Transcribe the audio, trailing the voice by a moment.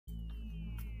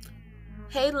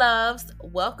Hey loves,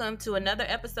 welcome to another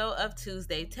episode of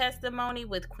Tuesday Testimony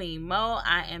with Queen Mo.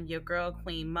 I am your girl,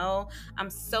 Queen Mo. I'm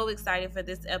so excited for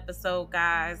this episode,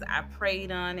 guys. I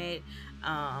prayed on it.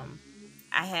 Um,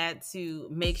 I had to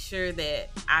make sure that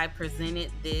I presented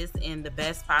this in the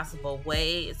best possible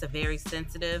way. It's a very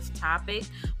sensitive topic,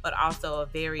 but also a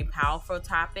very powerful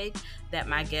topic that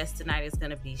my guest tonight is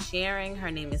going to be sharing.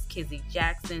 Her name is Kizzi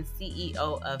Jackson, CEO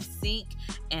of S.E.E.K,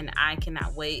 and I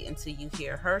cannot wait until you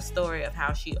hear her story of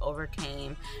how she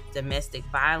overcame domestic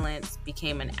violence,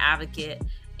 became an advocate,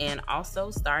 and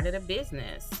also started a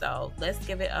business. So let's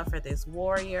give it up for this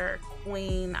warrior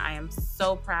queen. I am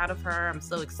so proud of her. I'm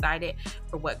so excited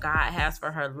for what God has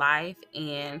for her life.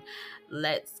 And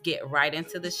let's get right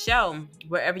into the show.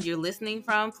 Wherever you're listening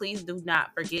from, please do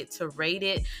not forget to rate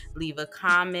it, leave a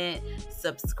comment,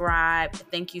 subscribe.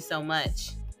 Thank you so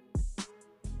much.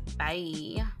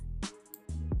 Bye. Thank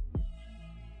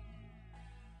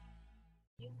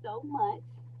you so much,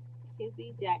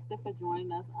 Kizzi Jackson, for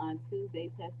joining us on Tuesday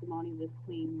Testimony with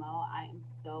Queen Mo. I am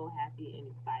so happy and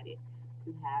excited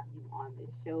to have you on this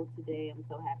show today. I'm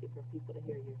so happy for people to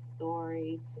hear your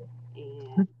story,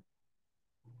 and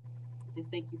just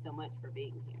thank you so much for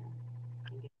being here.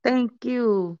 Thank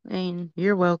you, and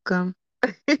you're welcome.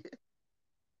 And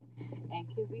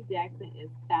Kizzi Jackson is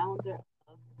founder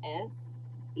of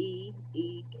S.E.E.K.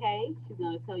 She's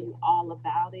going to tell you all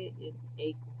about it. It's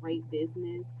a great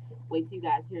business. Wait till you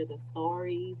guys hear the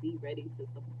story. Be ready to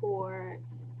support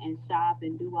and shop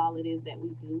and do all it is that we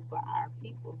do for our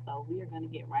people. So we are going to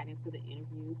get right into the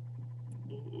interview.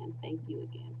 And thank you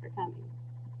again for coming.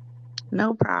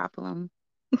 No problem.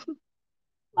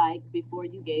 Like before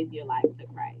you gave your life to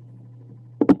Christ.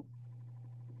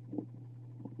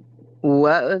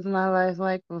 What was my life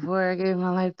like before I gave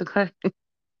my life to Christ? Like,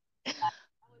 how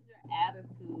was your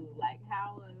attitude? Like,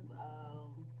 how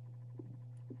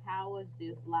was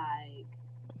just like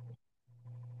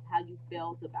how you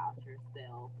felt about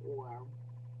yourself or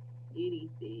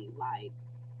anything. Like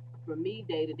for me,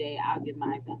 day to day, I'll give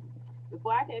my example.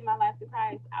 Before I gave my life to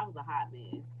Christ, I was a hot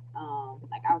mess.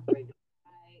 Like I was ready to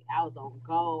fight. I was on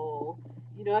go.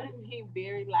 You know what I mean?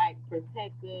 Very like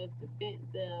protective,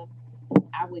 defensive.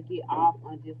 I would get off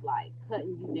on just like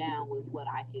cutting you down with what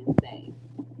I can say.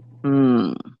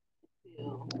 Hmm.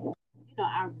 Till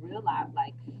I realized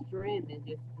like strength and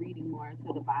just reading more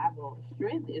into the Bible,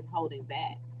 strength is holding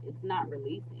back. It's not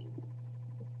releasing.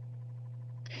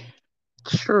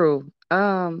 True.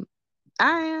 I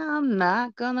am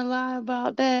not gonna lie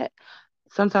about that.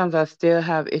 Sometimes I still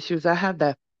have issues. I have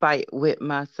that fight with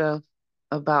myself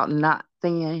about not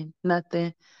saying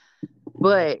nothing.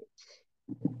 But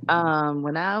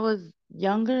when I was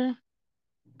younger,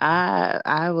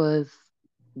 I was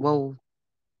whoa.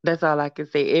 That's all I can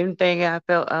say. Anything I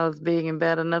felt I was big and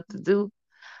bad enough to do,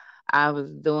 I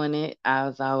was doing it. I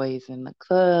was always in the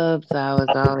clubs. I was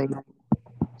always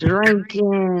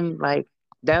drinking. Like,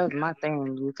 that was my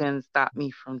thing. You couldn't stop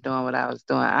me from doing what I was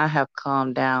doing. I have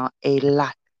calmed down a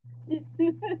lot.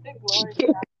 Glory to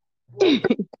God. Was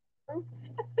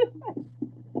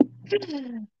it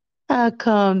true? I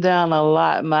calmed down a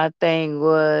lot. My thing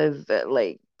was that,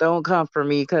 like, don't come for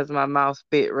me because my mouth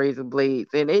spit razor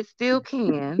blades. And it still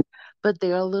can, but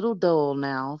they're a little dull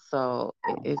now. So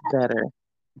it's better.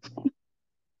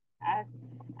 I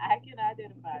I can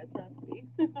identify, trust me.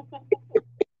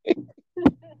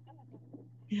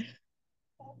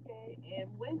 Okay, and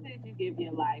when did you give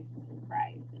your life to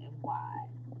Christ and why?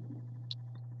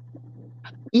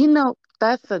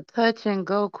 That's a touch and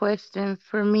go question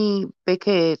for me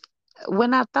because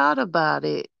when I thought about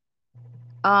it,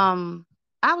 um,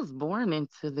 I was born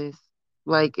into this.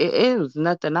 Like it was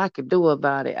nothing I could do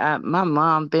about it. My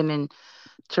mom been in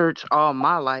church all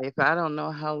my life. I don't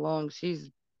know how long she's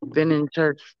been in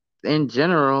church in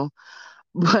general,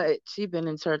 but she been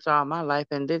in church all my life,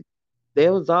 and that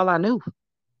was all I knew.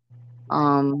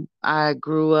 Right, I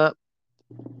grew up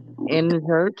in the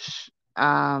church,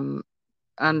 under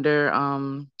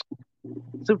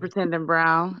Superintendent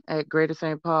Brown at Greater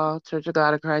St. Paul Church of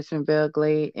God of Christ in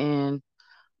Belglade, and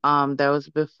that was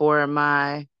before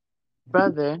my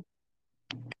brother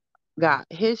got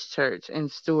his church in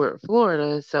Stewart,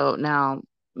 Florida. So now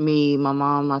me, my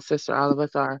mom, my sister, all of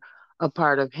us are a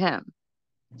part of him.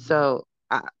 So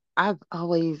I've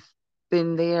always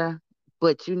been there.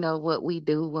 But you know what we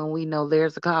do when we know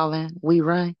there's a calling? We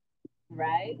run.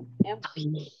 right. And Oh,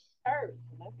 yeah. church.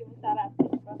 Let's give a shout out to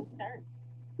the brother church.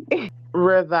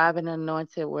 Revive and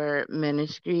Anointed Word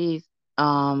Ministries.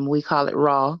 We call it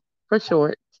Raw for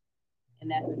short.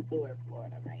 And that's in Stewart,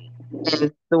 Florida, right?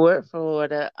 In Stewart,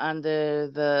 Florida, under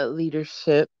the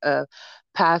leadership of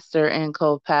Pastor and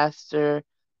co-pastor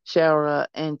Shara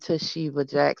and Toshiba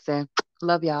Jackson.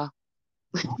 Love y'all.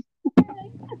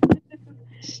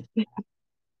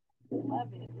 Love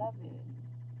it, love it.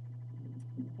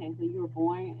 Okay, so you were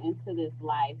born into this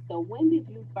life. So when did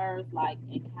you first like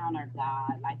encounter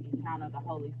God, like encounter the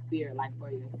Holy Spirit, like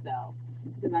for yourself?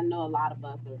 Because I know a lot of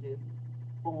us are just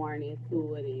born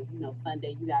into it, and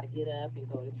Sunday you got to get up and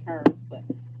go to church. But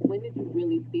when did you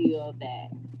really feel that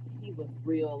He was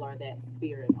real or that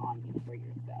Spirit on you for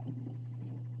yourself?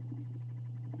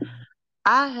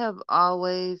 I have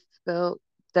always felt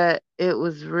that it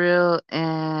was real,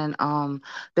 and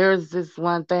there's this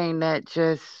one thing that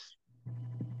just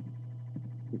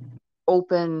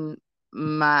opened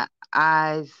my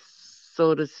eyes,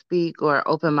 so to speak, or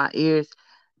opened my ears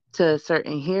to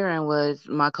certain hearing was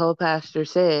my co-pastor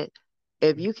said,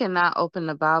 if you cannot open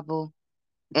the Bible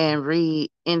and read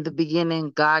in the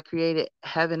beginning God created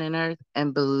heaven and earth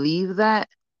and believe that,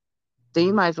 then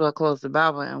you might as well close the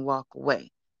Bible and walk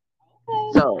away.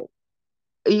 Okay, So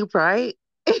you right.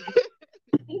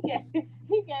 he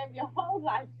gave your whole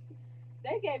life.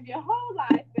 They gave your whole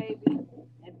life, baby.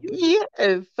 If you just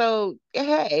Yeah. So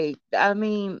hey, I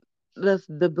mean,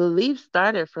 the belief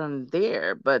started from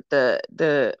there, but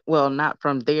the well, not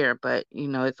from there, but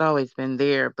it's always been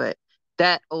there. But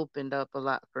that opened up a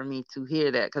lot for me to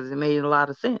hear that because it made a lot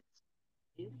of sense.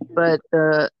 it's true, But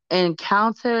the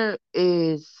encounter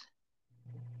is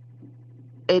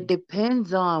it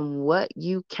depends on what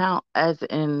you count as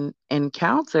an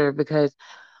encounter because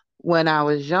when I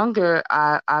was younger,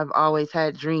 I've always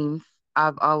had dreams.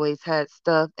 I've always had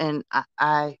stuff, and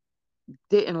I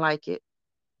didn't like it.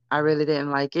 I really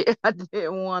didn't like it. I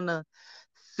didn't want to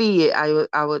see it.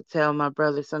 I would tell my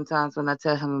brother sometimes when I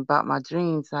tell him about my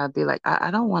dreams, I'd be like,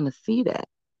 I don't want to see that.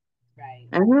 right?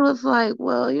 And he was like,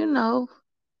 well,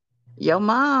 your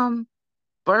mom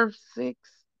birthed six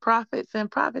prophets and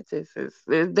prophetesses.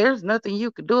 There's nothing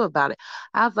you could do about it.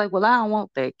 I was like, well, I don't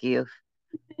want that gift.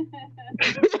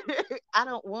 I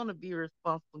don't want to be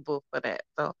responsible for that.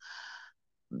 So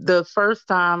the first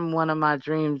time one of my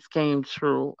dreams came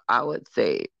true, I would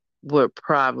say would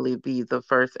probably be the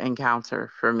first encounter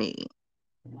for me.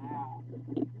 Wow,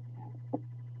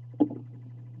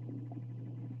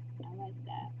 I like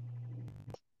that.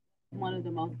 One of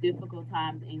the most difficult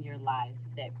times in your life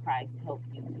that Christ helped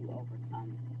you to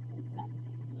overcome something.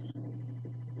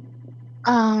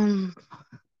 Um,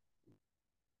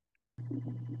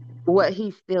 what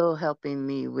he's still helping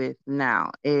me with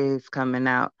now is coming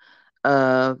out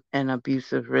of an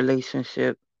abusive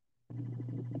relationship.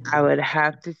 I would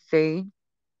have to say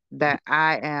that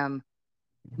I am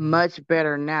much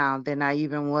better now than I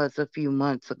even was a few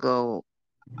months ago.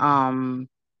 Um,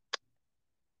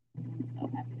 So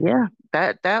happy for yeah,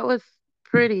 that was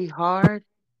pretty hard,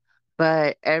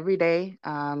 but every day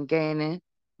I'm gaining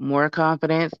more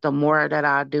confidence. The more that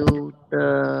I do,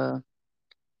 the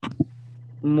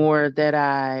more that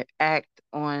I act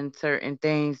on certain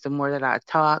things, the more that I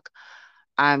talk,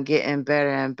 I'm getting better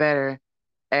and better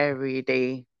every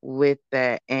day with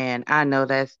that. And I know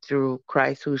that's through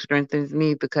Christ who strengthens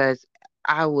me because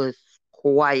I was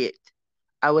quiet.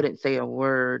 I wouldn't say a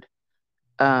word.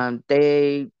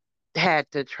 They had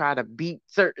to try to beat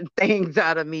certain things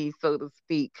out of me, so to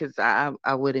speak, because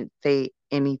I wouldn't say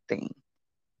anything.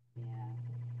 you. Yeah,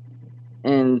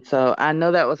 And so I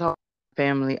know that was hard.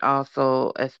 Family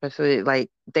also, especially like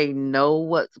they know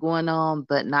what's going on,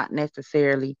 but not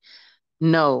necessarily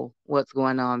know what's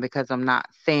going on because I'm not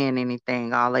saying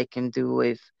anything. All they can do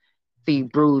is see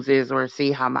bruises or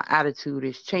see how my attitude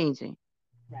is changing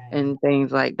right. and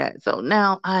things like that. So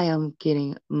now I am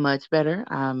getting much better.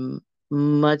 I'm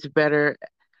much better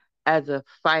as a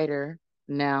fighter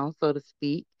now, so to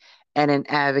speak, and an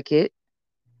advocate.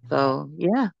 So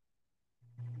yeah.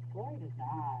 Glory to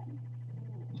God.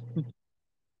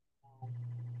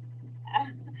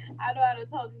 I, I know I done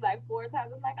told you like 4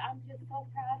 times. I'm like, I'm just so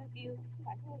proud of you.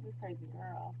 Like, who's this crazy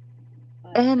girl?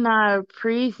 But And I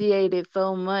appreciate it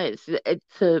so much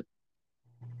to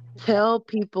that, tell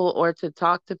people or to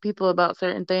talk to people about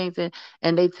certain things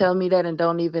and they tell me that and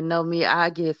don't even know me. I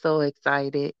get so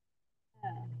excited.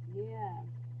 yeah, yeah.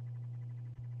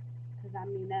 Because I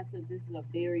mean, this is a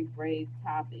very brave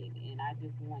topic, and I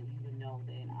just want you to know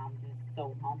that I'm just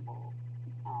so humbled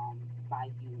by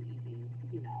you even,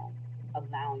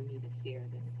 allowing me to share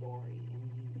this story and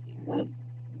you sharing it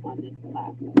on this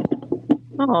platform.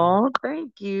 Oh,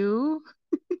 thank you.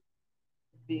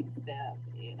 Big step,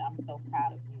 and I'm so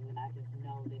proud of you. And I just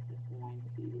know this is going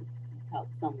to help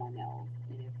someone else.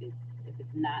 And if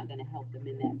it's not going to help them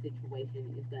in that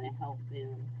situation, it's going to help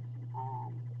them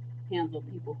um, handle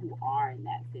people who are in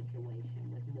that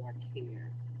situation with more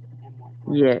care and more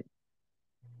grace. Yes,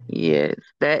 Yes,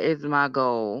 that is my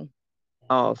goal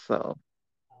also.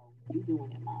 Oh, you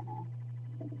doing it, Mama.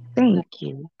 So, Thank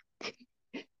you.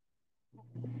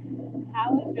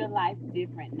 how is your life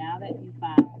different now that you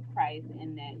found Christ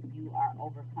and that you are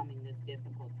overcoming this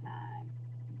difficult time?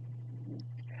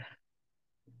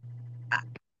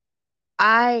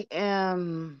 I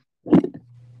am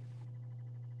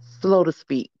slow to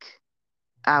speak.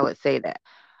 I would say that.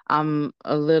 I'm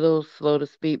a little slow to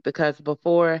speak because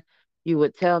before you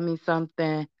would tell me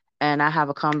something and I have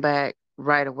a comeback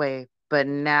right away. But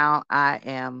now I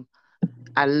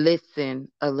listen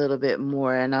a little bit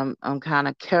more and I'm kind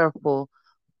of careful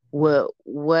with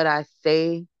what I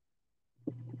say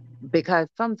because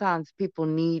sometimes people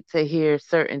need to hear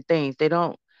certain things. They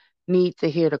don't need to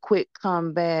hear the quick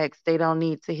comebacks. They don't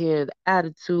need to hear the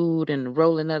attitude and the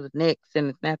rolling of the necks and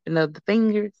the snapping of the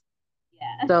fingers.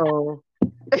 Yeah. So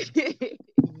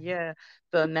yeah.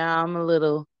 So now I'm a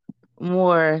little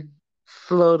more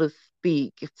slow to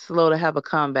speak, slow to have a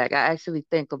comeback. I actually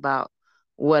think about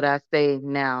what I say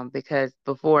now because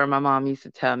before my mom used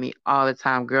to tell me all the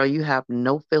time, girl, you have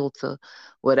no filter.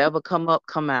 Whatever come up,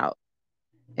 come out.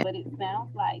 But it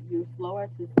sounds like you're slower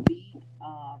to speak,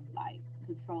 like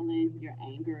controlling your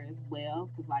anger as well,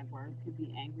 because like words could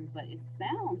be angry. But it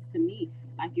sounds to me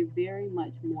like you're very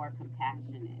much more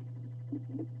compassionate.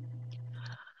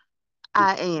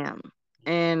 I am.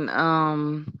 And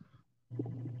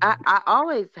I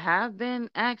always have been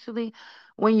actually.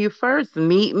 When you first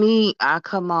meet me, I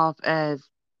come off as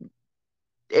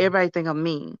everybody think I'm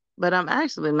mean, but I'm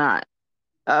actually not.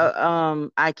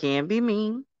 I can be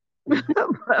mean,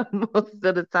 but most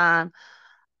of the time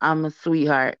I'm a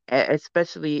sweetheart,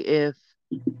 especially if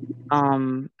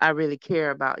I really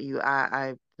care about you.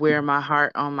 I wear my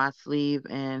heart on my sleeve,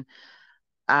 and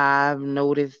I've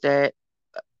noticed that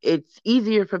it's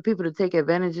easier for people to take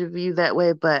advantage of you that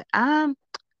way. But I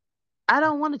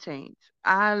don't want to change.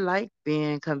 I like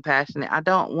being compassionate. I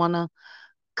don't want to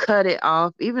cut it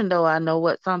off, even though I know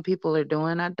what some people are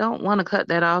doing. I don't want to cut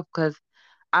that off because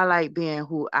I like being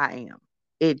who I am.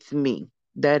 It's me.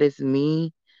 That is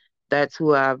me. That's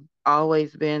who I've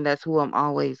always been. That's who I'm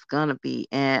always gonna be.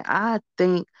 And I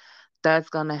think that's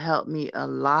gonna help me a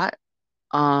lot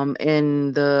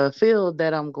in the field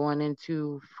that I'm going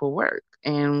into for work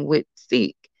and with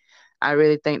Seek. I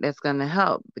really think that's gonna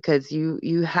help because you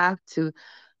have to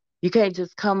you can't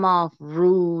just come off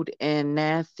rude and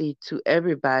nasty to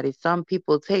everybody. Some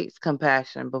people takes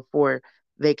compassion before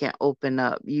they can open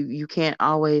up. You can't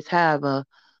always have a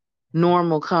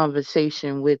normal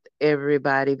conversation with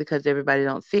everybody because everybody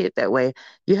don't see it that way.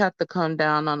 You have to come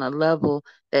down on a level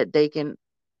that they can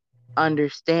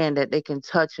understand, that they can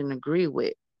touch and agree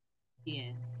with.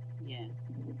 Yes, yes,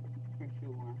 for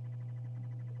sure.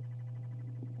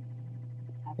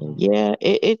 I totally. Yeah,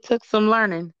 it took some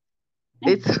learning.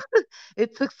 It's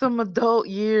it took some adult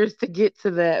years to get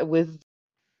to that wisdom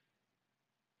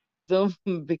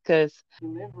because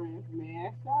Deliverance,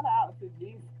 man. Shout out to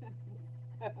Jesus.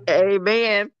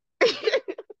 amen.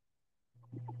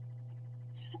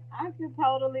 I can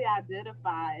totally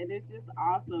identify, and it's just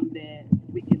awesome that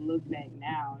we can look back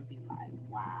now and be like,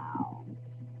 wow.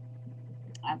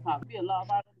 I talk to a lot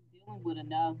about it, dealing with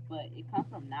enough, but it comes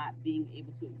from not being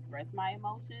able to express my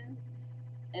emotions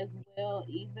as well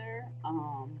either.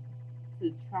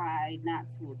 To try not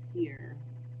to appear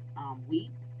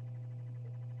weak,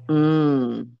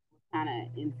 Mm, kind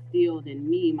of instilled in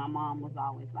me. My mom was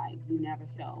always like, "You never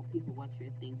show people what you're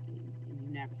thinking, and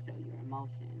you never show your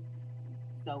emotions."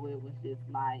 So it was just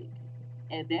like,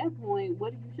 at that point,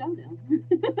 what do you show them?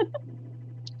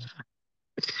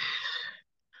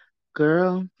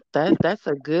 girl, that's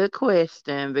a good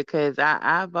question because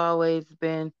I've always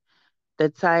been the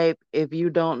type, if you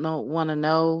don't know want to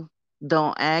know,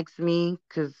 don't ask me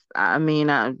because I mean,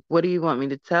 what do you want me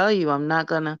to tell you? I'm not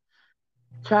gonna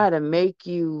try to make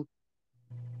you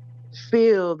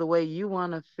feel the way you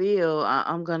want to feel.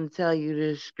 I'm gonna tell you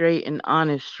the straight and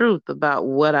honest truth about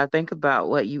what I think about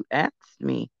what you asked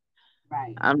me.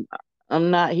 Right. I'm I'm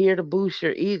not here to boost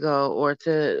your ego or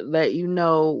to let you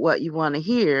know what you want to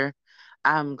hear.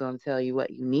 I'm gonna tell you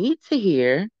what you need to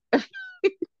hear.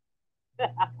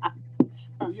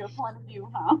 From your point of view,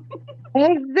 huh?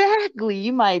 Exactly.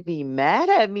 You might be mad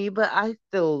at me, but I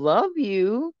still love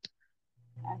you.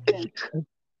 I said,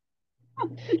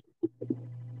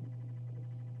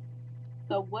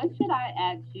 so what should I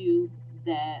ask you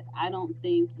that I don't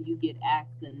think you get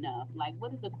asked enough? Like,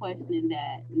 what is a question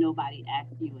that nobody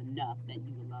asks you enough that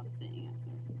you would love to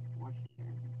answer or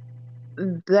share?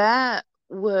 That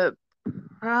would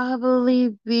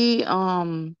probably be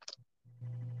hmm.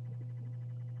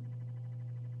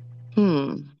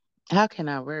 How can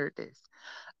I word this?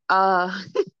 Uh,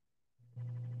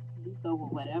 You go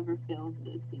with whatever feels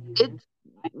good to you. There's it's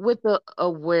with the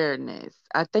awareness.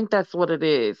 I think that's what it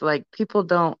is. Like people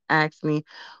don't ask me,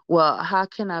 well, how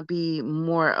can I be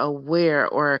more aware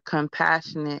or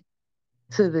compassionate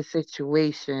to the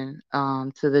situation,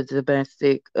 to the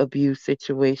domestic abuse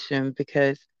situation?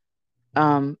 Because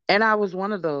and I was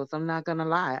one of those. I'm not gonna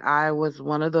lie. I was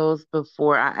one of those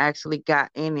before I actually got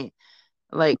in it.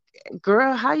 Like,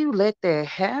 girl, how you let that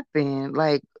happen?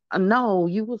 Like, no,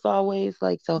 you was always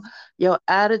like, so your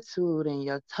attitude and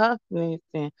your toughness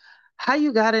and how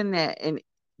you got in that. And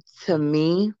to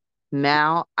me,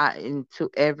 now, and to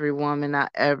every woman I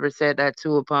ever said that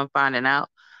to upon finding out,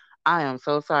 I am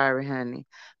so sorry, honey,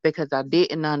 because I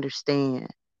didn't understand.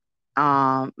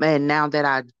 And now that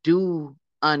I do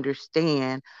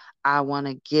understand, I want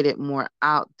to get it more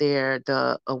out there,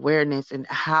 the awareness and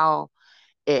how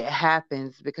it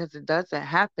happens, because it doesn't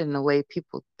happen the way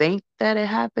people think that it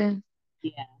happens.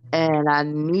 yeah, And I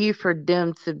need for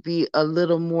them to be a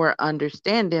little more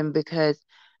understanding, because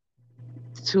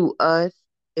to us,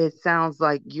 it sounds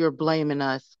like you're blaming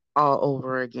us all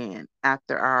over again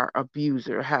after our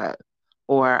abuser has,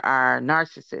 or our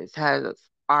narcissist has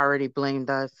already blamed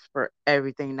us for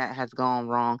everything that has gone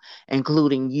wrong,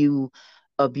 including you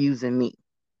abusing me.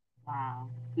 wow,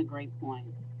 it's a great point.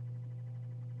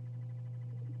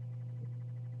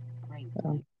 Great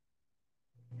point.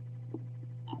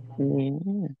 I love that.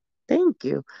 Yeah. Thank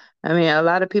you. I mean, a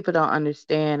lot of people don't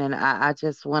understand, and I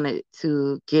just wanted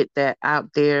to get that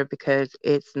out there, because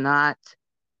it's not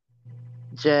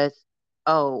just,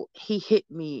 oh, he hit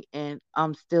me and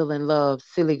I'm still in love,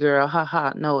 silly girl,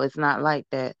 haha. No, it's not like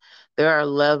that. There are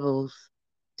levels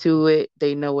to it.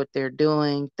 They know what they're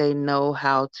doing, they know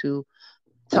how to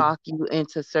talk you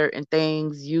into certain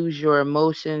things, use your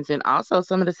emotions, and also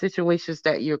some of the situations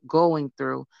that you're going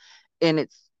through. And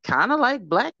it's kind of like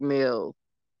blackmail.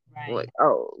 Like, Right,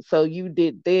 oh, so you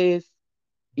did this,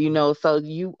 so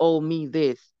you owe me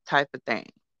this type of thing.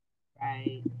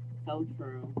 right. So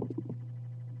true.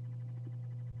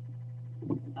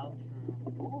 So true.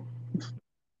 Ooh,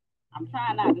 I'm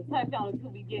trying not to touch on it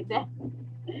till we get that.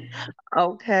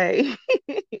 Okay.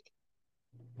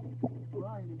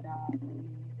 Glory to God.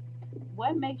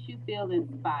 What makes you feel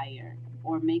inspired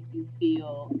or make you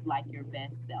feel like your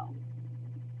best self?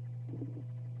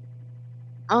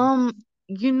 um,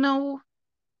 you know,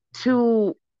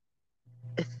 to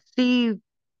see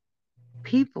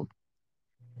people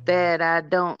that I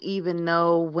don't even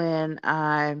know, when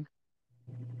I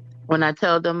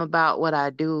tell them about what I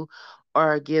do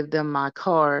or give them my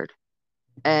card,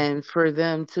 and for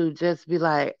them to just be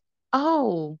like,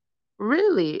 "Oh,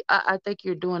 really? I think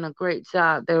you're doing a great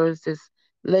job." There was this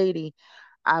lady,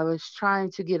 I was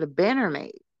trying to get a banner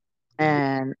made,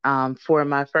 and for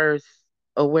my first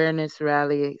awareness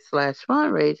rally slash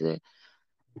fundraiser,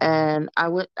 and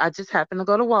I just happened to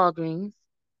go to Walgreens,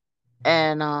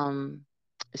 and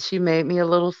she made me a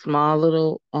little small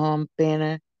little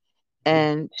banner,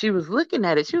 and she was looking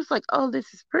at it. She was like, "Oh,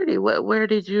 this is pretty.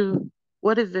 What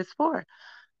is this for?"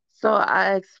 So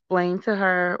I explained to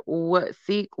her what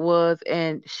S.E.E.K was,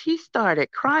 and she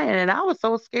started crying, and I was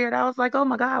so scared. I was like, "Oh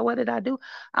my God, what did I do?"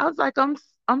 I was like, I'm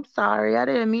sorry. I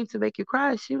didn't mean to make you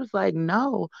cry." She was like,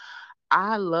 "No,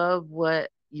 I love what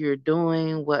you're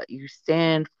doing, what you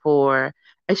stand for."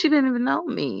 And she didn't even know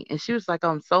me. And she was like,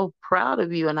 "I'm so proud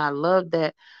of you, and I love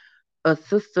that a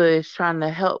sister is trying to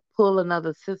help pull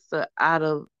another sister out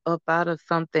of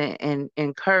something and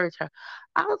encourage her."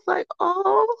 I was like,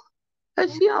 "Oh,"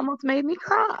 and she almost made me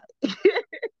cry.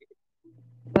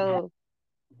 Yeah, So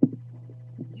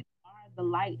you are the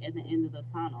light at the end of the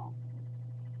tunnel.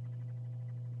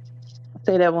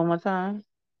 say that one more time.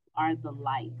 Are the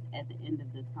light at the end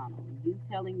of the tunnel. You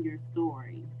telling your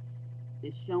story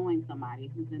is showing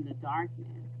somebody who's in the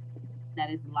darkness that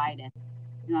it's light at.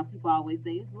 You know, people always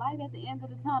say it's light at the end of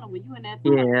the tunnel. When you in that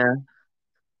tunnel, Yeah.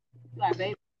 you like,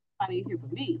 baby, nobody here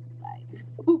but me. Like,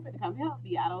 who can come help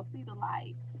me? I don't see the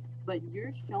light. But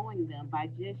you're showing them by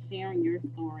just sharing your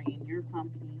story and your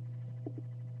company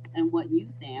and what you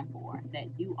stand for that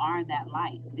you are that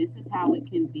light. This is how it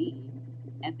can be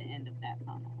at the end of that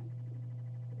tunnel.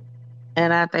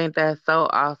 And I think that's so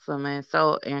awesome and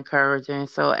so encouraging.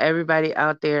 So everybody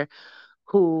out there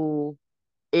who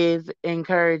is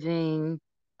encouraging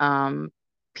um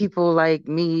people like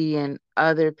me and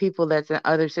other people that's in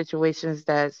other situations,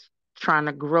 that's trying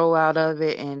to grow out of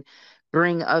it and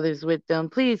bring others with them,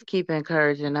 please keep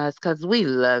encouraging us, because we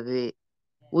love it.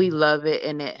 We Yeah. love it,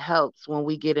 and it helps when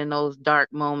we get in those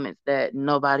dark moments that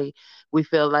we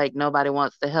feel like nobody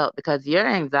wants to help, because your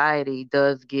anxiety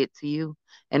does get to you,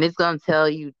 and it's gonna tell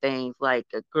you things like,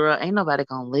 "Girl, ain't nobody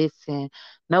gonna listen.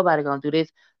 Nobody gonna do this."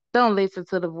 Don't listen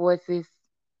to the voices.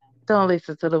 Don't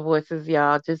listen to the voices,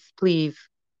 y'all. Just please,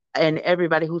 and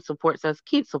everybody who supports us,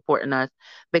 keep supporting us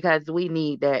because we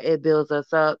need that. It builds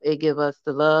us up. It gives us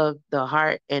the love, the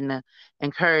heart, and the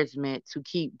encouragement to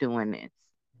keep doing this.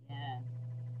 Yes.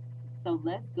 So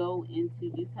let's go into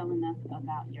you telling us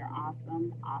about your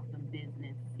awesome, awesome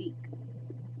business, Seek.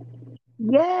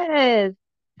 Yes.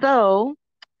 So,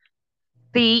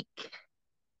 SEEK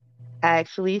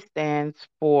actually stands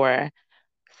for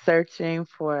Searching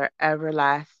for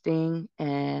Everlasting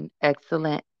and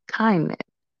Excellent Kindness.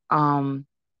 Um,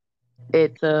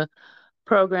 it's a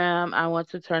program. I want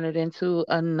to turn it into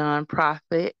a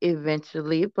nonprofit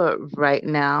eventually, but right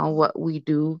now, what we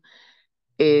do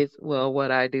is, well,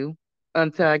 what I do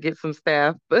until I get some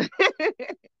staff, but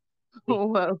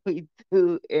what we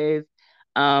do is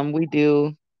we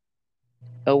do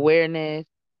awareness.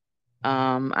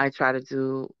 I try to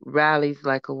do rallies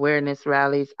like awareness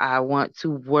rallies. I want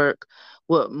to work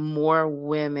with more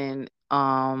women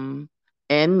and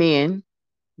men.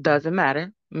 Doesn't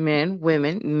matter. Men,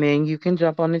 women, men, you can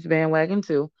jump on this bandwagon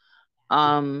too.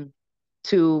 Um,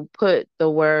 to put the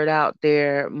word out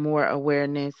there, more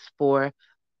awareness for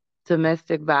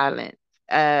domestic violence.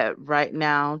 Right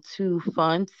now, to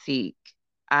fund Seek,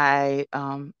 I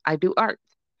do art.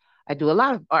 I do a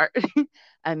lot of art.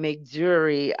 I make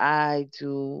jewelry. I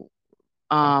do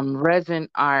resin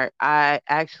art. I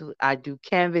do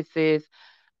canvases.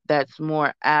 That's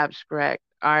more abstract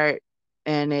art,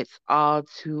 and it's all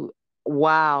to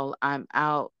while I'm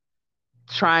out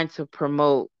trying to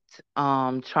promote,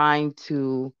 trying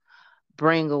to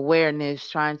bring awareness,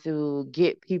 trying to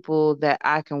get people that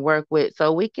I can work with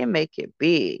so we can make it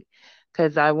big.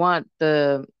 Because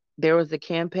there was a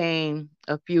campaign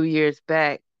a few years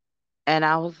back, and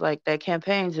I was like, that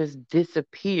campaign just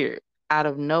disappeared out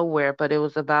of nowhere, but it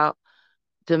was about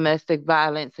domestic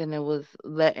violence and it was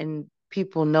letting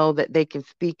people know that they can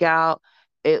speak out.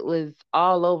 It was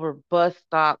all over bus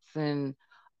stops and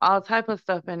all type of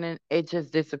stuff and then it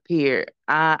just disappeared.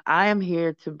 I am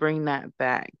here to bring that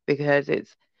back because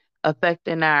it's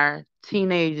affecting our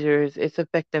teenagers, it's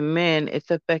affecting men,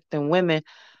 it's affecting women.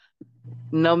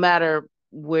 No matter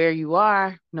where you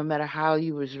are, no matter how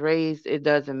you was raised, it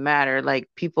doesn't matter. Like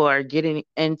people are getting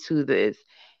into this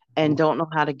and don't know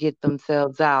how to get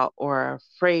themselves out or are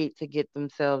afraid to get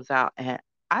themselves out. And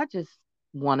I just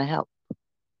want to help.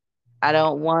 I Right.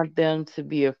 don't want them to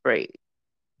be afraid.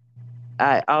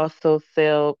 I also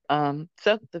sell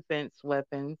self defense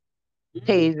weapons, Mm,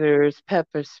 tasers,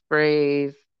 pepper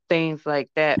sprays, things like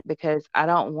that, because I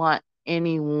don't want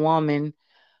any woman,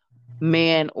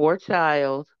 man, or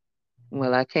child.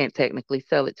 Well, I can't technically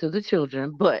sell it to the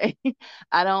children, but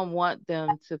I don't want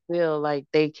them to feel like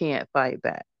they can't fight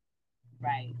back.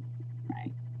 right.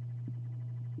 Right.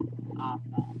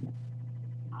 Awesome.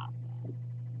 Awesome.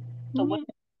 So what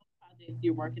projects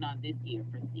you're working on this year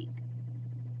for Seek?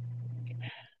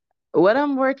 What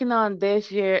I'm working on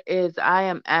this year is I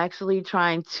am actually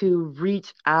trying to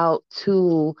reach out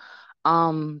to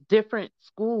different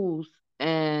schools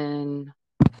and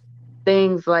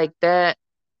things like that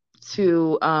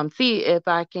to see if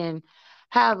I can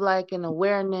have like an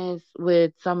awareness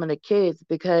with some of the kids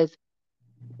because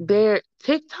their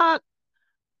TikTok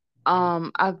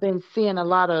I've been seeing a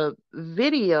lot of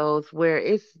videos where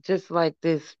it's just like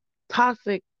this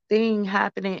toxic thing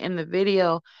happening in the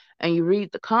video and you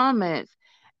read the comments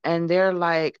and they're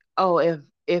like, "Oh,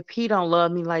 if he don't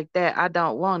love me like that, I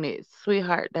don't want it."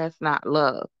 Sweetheart, that's not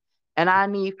love. And I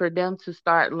need for them to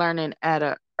start learning at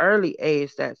an early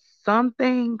age that some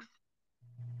things,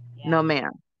 no Yeah.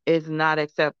 ma'am, is not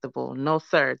acceptable. No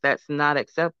sir, that's not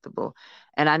acceptable.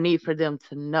 And I need for them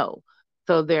to know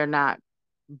so they're not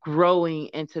growing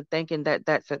into thinking that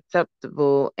that's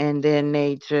acceptable and then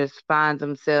they just find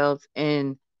themselves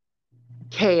in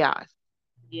chaos.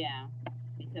 Yeah.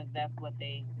 Because that's what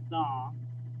they saw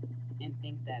and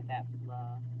think that that's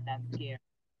love. That's scary.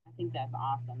 I think that's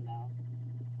awesome though.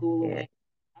 School Yeah. away.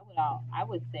 I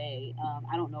would say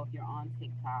I don't know if you're on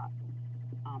TikTok,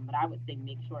 but I would say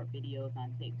make short videos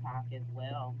on TikTok as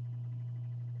well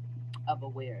of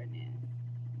awareness.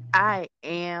 I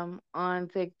am on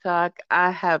TikTok.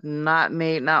 I have not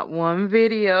made not one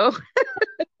video.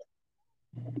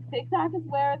 TikTok is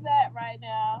where it's at right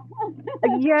now.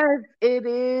 Yes, it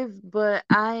is, but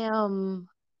I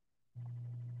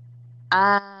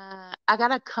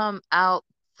gotta come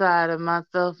outside of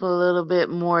myself a little bit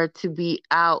more to be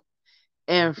out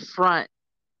in front.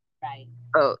 Right.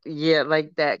 Oh, yeah,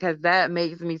 like that, because that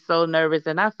makes me so nervous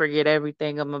and I forget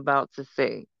everything I'm about to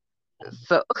say. Yeah.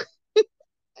 So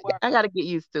or I gotta get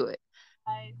used to it.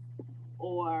 eyes,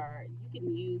 or you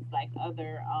can use like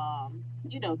other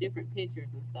different pictures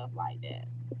and stuff like that.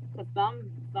 Cause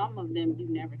some of them you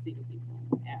never see the people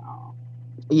at all.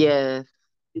 Yes.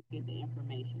 You get the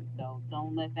information. So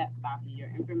don't let that stop you. Your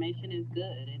information is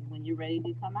good, and when you're ready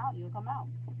to come out, you'll come out.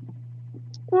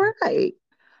 Right.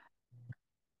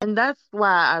 And that's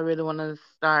why I really want to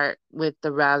start with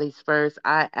the rallies first.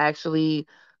 I actually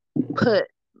put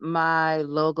my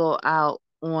logo out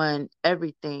on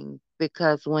everything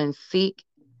because when Seek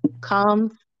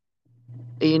comes,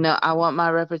 I want my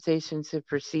reputation to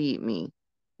precede me.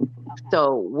 Okay.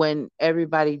 So when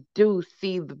everybody do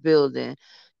see the building,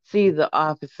 see the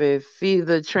offices, see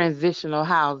the transitional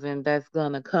housing that's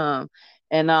gonna come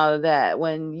and all of that,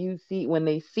 when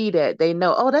they see that, they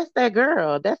know, oh, that's that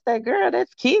girl. That's that girl.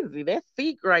 That's Kizzy. That's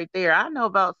Seek right there. I know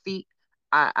about Seek.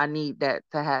 I need that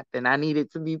to happen. I need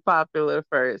it to be popular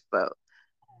first. So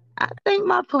I think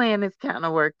my plan is kind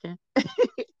of working.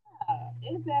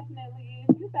 It definitely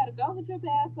is. You better go with your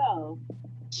bad self.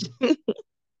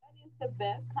 That is the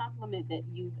best compliment that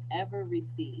you've ever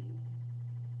received.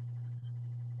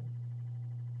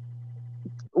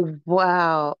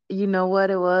 Wow. You know what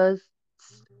it was?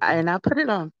 And I put it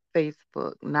on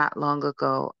Facebook not long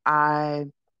ago.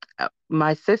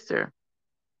 My sister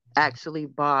actually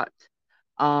bought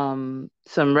some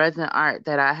resin art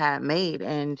that I had made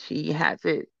and she has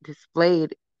it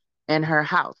displayed in her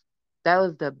house. That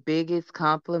was the biggest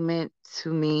compliment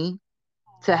to me,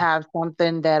 to Oh, have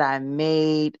something that I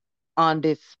made on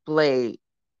display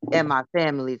in my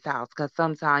family's house, because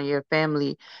sometimes your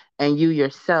family and you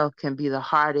yourself can be the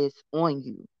hardest on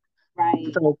you.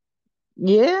 right. So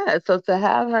yeah, so to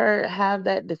have her have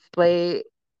that display,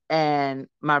 and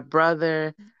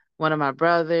one of my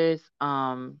brothers,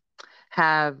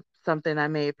 have something I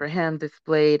made for him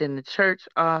displayed in the church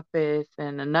office,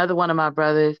 and another one of my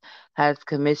brothers has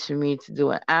commissioned me to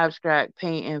do an abstract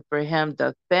painting for him.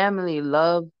 The family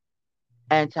love,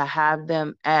 and to have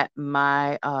them at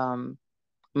my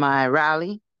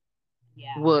rally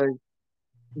Yeah. was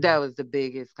that was the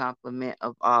biggest compliment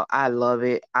of all. I love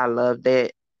it. I love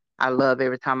that. I love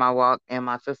every time I walk in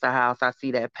my sister's house, I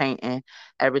see that painting.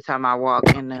 Every time I walk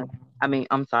in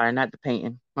I'm sorry, not the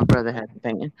painting. My brother has the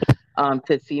painting.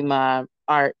 To see my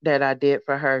art that I did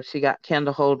for her, she got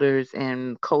candle holders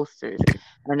and coasters.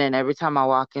 And then every time I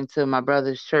walk into my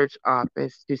brother's church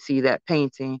office to see that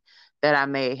painting that I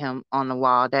made him on the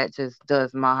wall, that just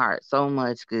does my heart so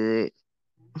much good.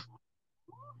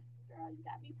 Girl, you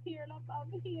got me tearing up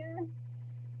over here.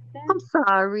 I'm That's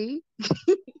sorry.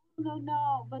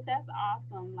 no, but that's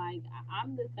awesome. Like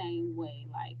I'm the same way.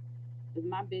 Like with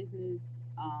my business,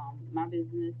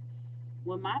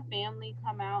 when my family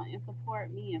come out and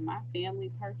support me and my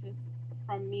family purchase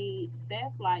from me,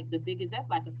 that's like the biggest. That's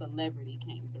like a celebrity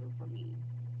came through for me.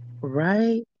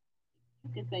 Right? You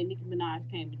can say Nicki Minaj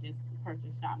came and just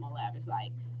purchased Shop Mo Lavish.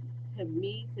 Like to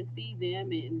me, to see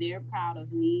them and they're proud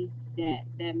of me,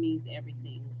 that means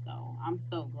everything. So I'm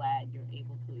so glad you're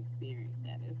able to experience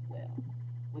that as well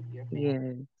with your family.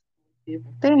 Yeah.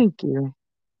 Different for every, Thank you.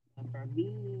 but for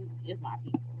me, it's my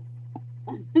people.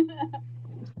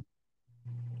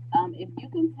 If you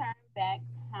can turn back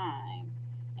time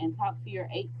and talk to your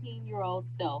 18-year-old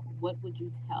self, what would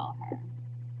you tell her?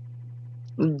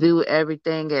 Do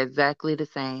everything exactly the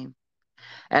same.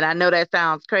 And I know that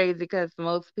sounds crazy because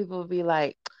most people will be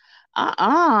like, if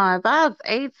I was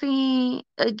 18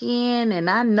 again and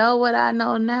I know what I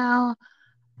know now,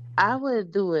 I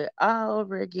would do it all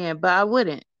over again. But I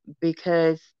wouldn't,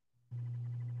 because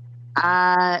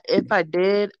if I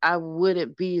did, I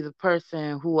wouldn't be the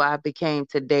person who I became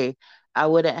today. I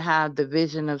wouldn't have the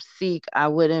vision of Seek. I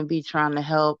wouldn't be trying to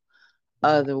help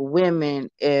other women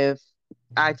if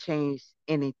I changed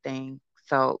anything.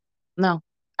 So, no,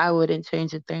 I wouldn't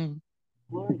change a thing.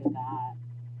 Glory to God.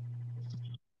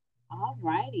 All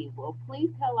righty. Well, please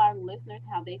tell our listeners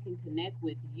how they can connect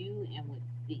with you and with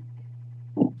Seek.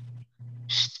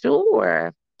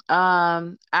 Sure.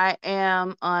 I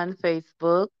am on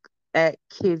Facebook at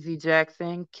Kizzy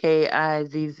Jackson,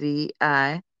 Kizzi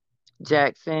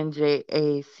Jackson,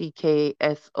 Jackson.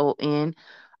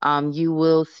 You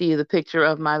will see the picture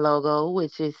of my logo,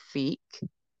 which is Seek,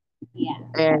 Yeah.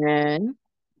 and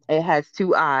it has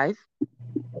two eyes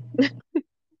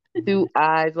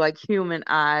like human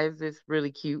eyes. It's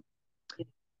really cute.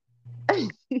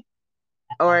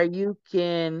 I love Or it. you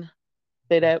can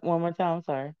say that one more time.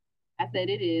 Sorry. I said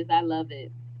it is. I love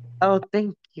it. Oh,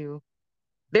 thank you.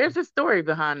 There's a story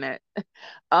behind that.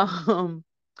 Um,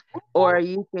 or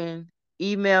you can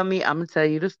email me. I'm gonna tell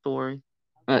you the story.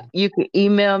 Okay. You can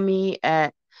email me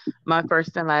at My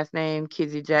first and last name,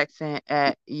 Kizzy Jackson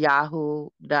at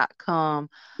yahoo.com.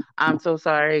 I'm so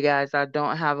sorry, guys. I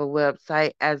don't have a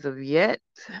website as of yet,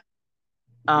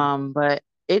 but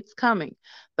it's coming.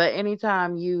 But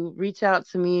anytime you reach out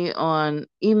to me on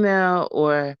email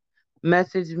or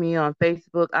message me on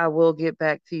Facebook, I will get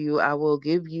back to you. I will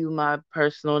give you my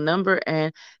personal number.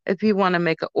 And if you want to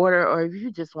make an order or if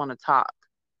you just want to talk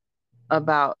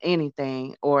about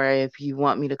anything, or if you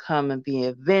want me to come and be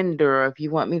a vendor, or if you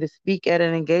want me to speak at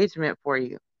an engagement for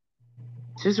you,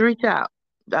 just reach out.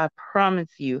 I promise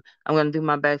you, I'm going to do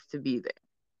my best to be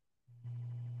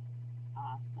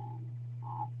Awesome.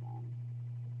 Awesome.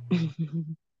 there.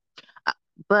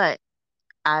 But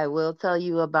I will tell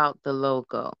you about the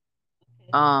logo. Okay.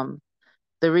 Um,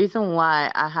 the reason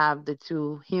why I have the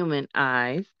two human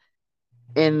eyes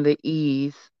in the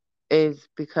E's is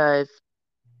because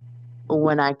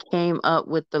when I came up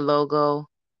with the logo,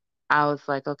 I was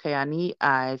like, okay, I need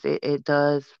eyes. It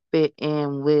does fit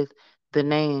in with the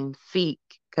name Seek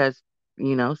because,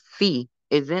 C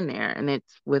is in there and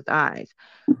it's with eyes.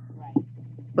 Right.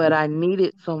 But I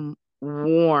needed some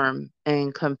warm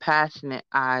and compassionate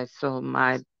eyes. So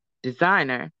my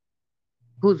designer,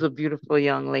 who's a beautiful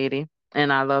young lady,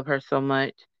 and I love her so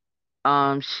much,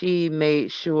 she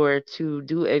made sure to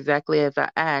do exactly as I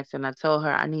asked. And I told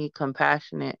her I need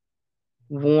compassionate,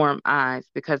 warm eyes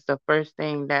because the first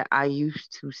thing that I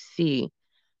used to see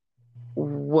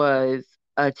was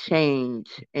a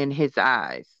change in his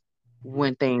eyes Mm.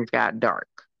 when things got dark.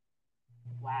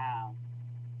 Wow.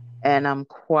 And I'm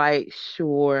quite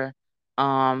sure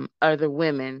other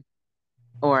women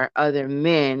or other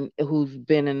men who've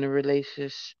been in a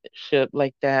relationship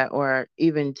like that, or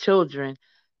even children,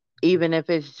 even if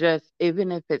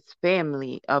it's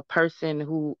family, a person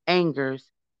who angers,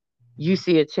 you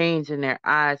see a change in their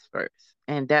eyes first.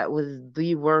 And that was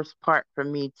the worst part for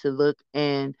me to look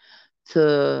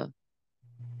into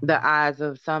the eyes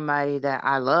of somebody that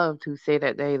I loved who say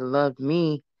that they loved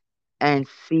me and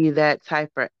see that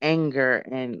type of anger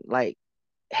and like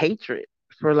hatred,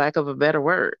 for lack of a better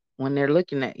word, when they're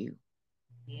looking at you.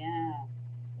 Yeah.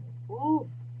 Ooh,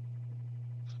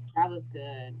 that was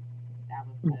good. That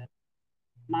was good.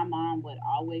 My mom would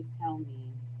always tell me,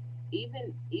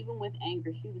 even with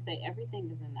anger, she would say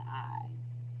everything is in the eyes.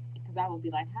 Because I would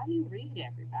be like, how do you read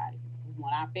everybody? This is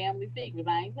one of our family secrets.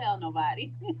 I ain't tell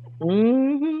nobody.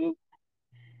 Hmm.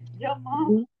 Your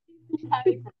mom, she's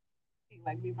somebody for me.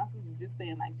 Like me, my sister just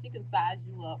saying, like she can size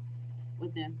you up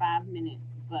within 5 minutes.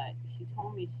 But she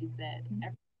told me, she said,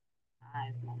 every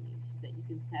eyes, mommy. She said you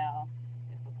can tell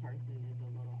if a person is a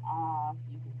little off.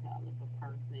 You can tell if a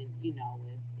person,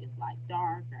 is like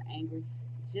dark or angry.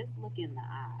 Just look in the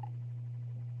eyes.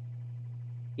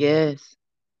 Yes.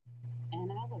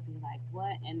 And I would be like,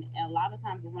 what? And a lot of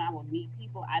times when I would meet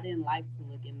people, I didn't like to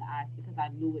look in the eyes because I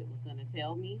knew it was going to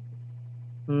tell me.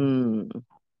 Hmm.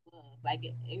 Like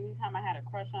every time I had a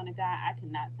crush on a guy, I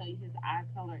could not tell you his eye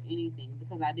color or anything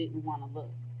because I didn't want to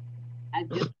look. I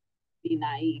just be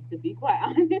naive, to be quite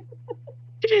honest.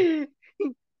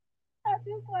 I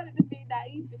just wanted to be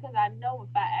naive because I know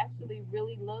if I actually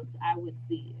really looked, I would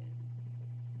see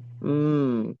it.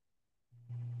 Mm.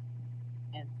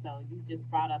 And so you just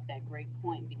brought up that great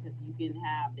point because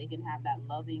they can have that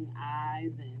loving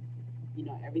eyes and,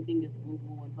 everything is woo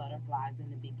woo and butterflies in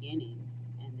the beginning.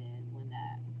 And then when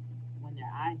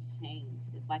their eyes change,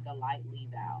 it's like a light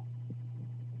leave out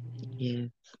and you Yes.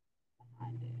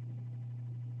 behind it.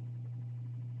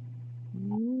 I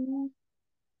Mm.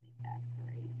 think that's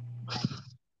great. That,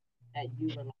 that you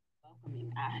were like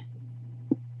welcoming eyes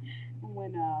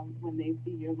when they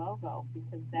see your logo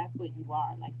because that's what you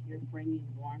are. Like you're bringing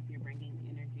warmth, you're bringing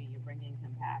energy, you're bringing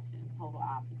compassion. Total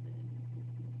opposite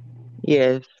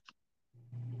Yes.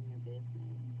 in your business.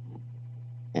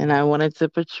 And I wanted to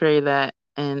portray that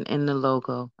in the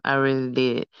logo. I really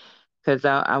did. Because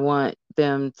I want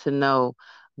them to know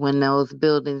when those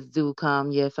buildings do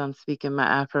come. Yes, I'm speaking my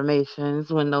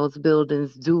affirmations. When those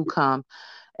buildings do come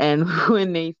and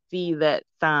when they see that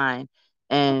sign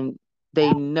and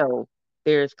they know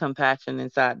there's compassion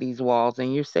inside these walls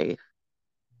and you're safe.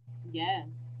 Yes,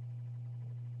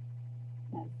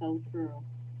 that's so true.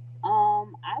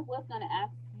 I was gonna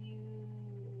ask you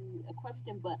a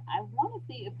question, but I want to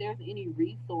see if there's any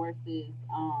resources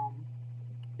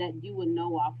that you would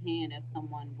know offhand if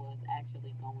someone was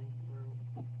actually going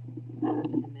through a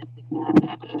domestic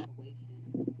violence situation.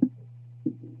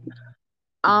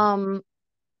 Um,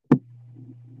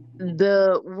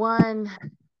 the one,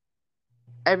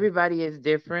 everybody is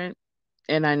different,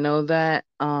 and I know that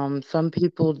some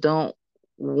people don't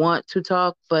want to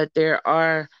talk, but there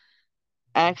are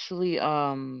actually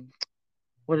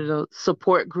what are those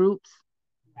support groups.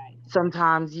 Right.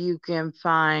 Sometimes you can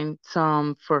find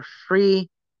some for free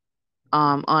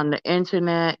on the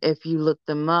internet if you look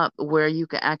them up, where you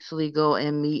can actually go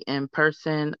and meet in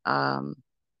person. I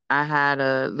had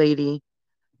a lady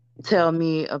tell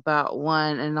me about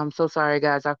one, and I'm so sorry,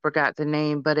 guys, I forgot the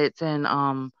name, but it's in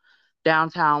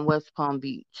downtown West Palm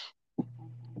Beach.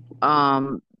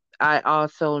 Um, I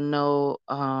also know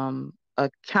a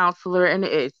counselor, and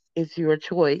it's your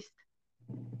choice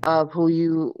of who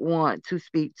you want to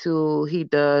speak to. He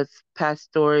does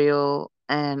pastoral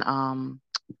and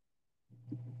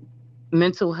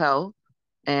mental health,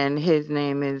 and his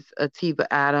name is Atiba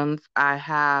Adams. I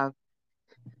have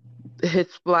his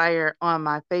flyer on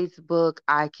my Facebook.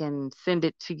 I can send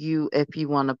it to you if you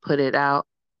want to put it out.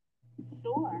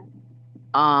 Sure.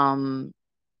 Um,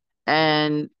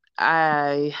 and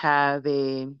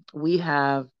we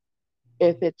have,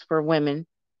 if it's for women,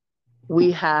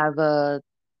 we have a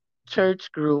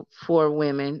church group for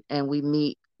women, and we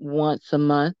meet once a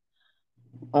month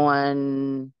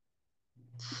on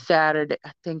Saturday.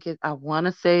 I think I want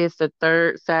to say it's the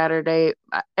third Saturday.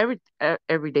 Every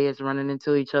day is running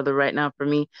into each other right now for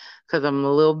me because I'm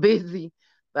a little busy.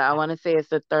 But I want to say it's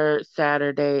the third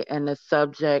Saturday, and the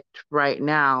subject right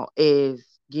now is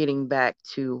getting back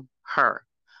to her.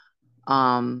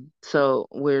 So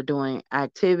we're doing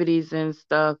activities and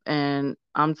stuff, and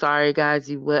I'm sorry guys,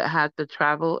 you would have to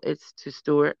travel. It's to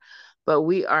Stewart, but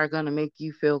we are gonna make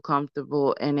you feel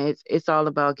comfortable, and it's all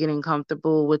about getting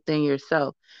comfortable within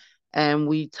yourself. And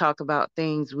we talk about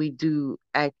things, we do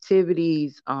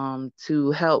activities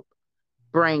to help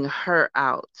bring her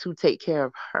out, to take care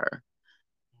of her,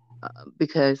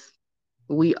 because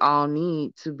we all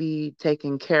need to be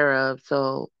taken care of.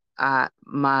 So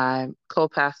my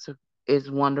co-pastor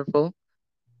is wonderful.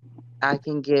 I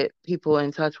can get people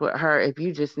in touch with her if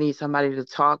you just need somebody to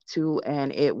talk to,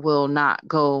 and it will not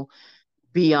go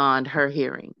beyond her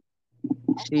hearing.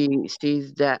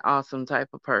 She's that awesome type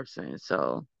of person.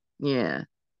 So yeah.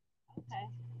 Okay.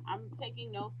 I'm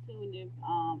taking notes too, and if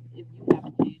you have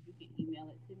a chance, you can email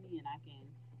it to me, and I can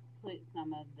put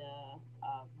some of the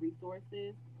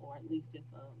resources, or at least just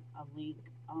a link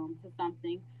to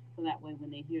something, so that way when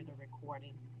they hear the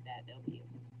recording, that they'll be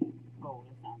able to go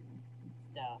to some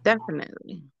stuff.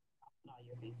 Definitely. Put all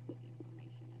your Facebook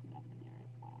information and stuff in there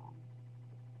as well.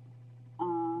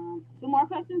 Two more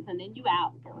questions, and then you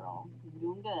out, girl.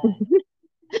 You're doing good.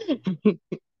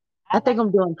 I I think like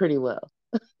I'm doing pretty well.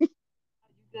 you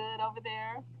good over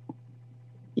there.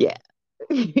 Yeah.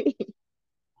 I'm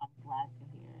glad to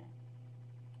hear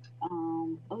it.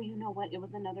 Oh, you know what? It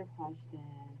was another question.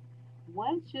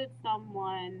 What should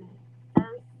someone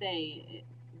first say?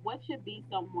 What should be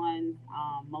someone's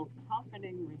most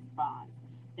comforting response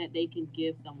that they can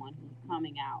give someone who's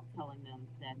coming out telling them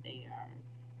that they are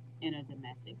in a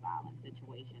domestic violence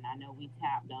situation? I know we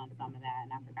tapped on some of that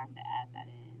and I forgot to add that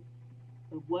in.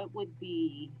 But what would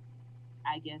be,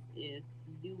 I guess, if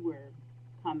you were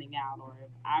coming out, or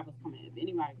if I was coming, if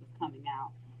anybody was coming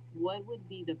out, what would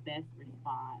be the best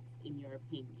response, in your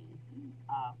opinion,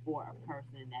 for a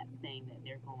person that's saying that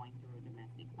they're going through a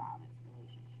domestic violence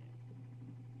relationship?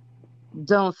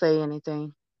 Don't say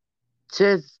anything.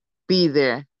 Just be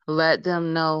there. Let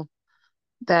them know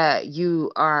that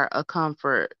you are a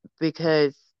comfort,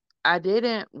 because I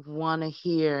didn't want to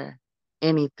hear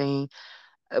anything,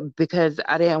 because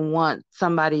I didn't want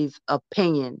somebody's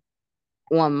opinion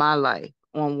on my life,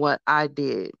 on what I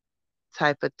did,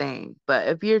 type of thing. But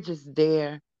if you're just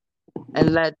there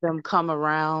and let them come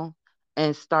around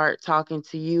and start talking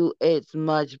to you, it's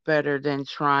much better than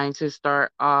trying to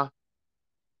start off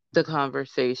the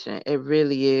conversation. It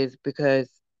really is, because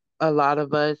a lot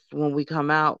of us, when we come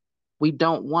out, we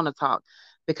don't want to talk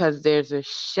because there's a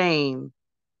shame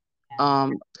Yeah,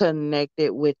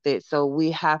 connected with it. So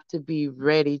we have to be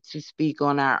ready to speak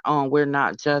on our own. We're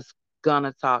not just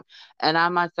gonna talk. And I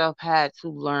myself had to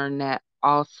learn that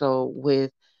also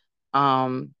with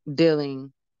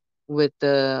dealing with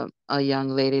the a young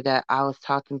lady that I was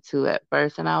talking to at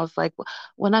first, and I was like,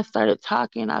 when I started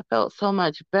talking, I felt so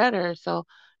much better. So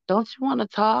don't you want to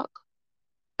talk?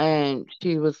 And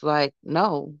she was like,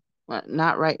 no,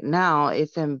 not right now.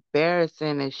 It's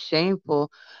embarrassing. It's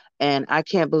shameful. And I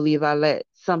can't believe I let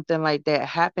something like that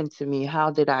happen to me.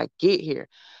 How did I get here?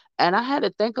 And I had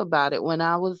to think about it when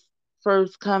I was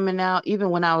first coming out. Even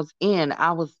when I was in,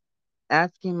 I was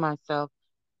asking myself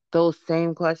those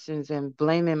same questions and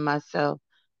blaming myself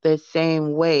the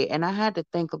same way. And I had to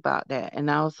think about that. And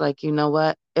I was like, you know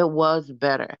what? It was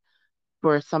better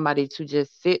for somebody to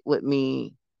just sit with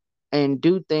me and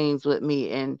do things with me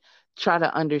and try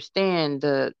to understand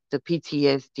the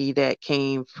PTSD that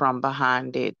came from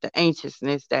behind it, the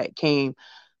anxiousness that came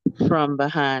from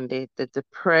behind it, the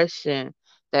depression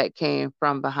that came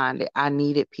from behind it. I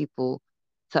needed people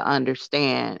to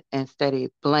understand instead of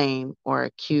blame or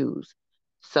accuse.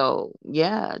 So,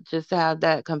 yeah, just have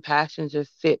that compassion,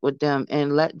 just sit with them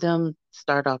and let them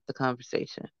start off the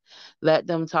conversation. Let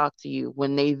them talk to you.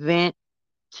 When they vent,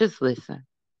 just listen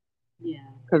Yeah.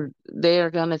 because they're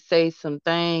going to say some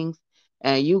things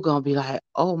and you're going to be like,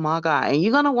 oh my God. And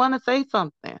you're going to want to say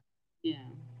something, Yeah.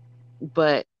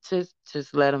 but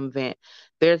just let them vent.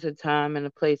 There's a time and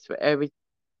a place for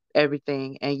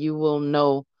everything, and you will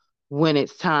know when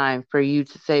it's time for you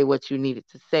to say what you needed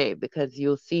to say because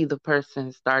you'll see the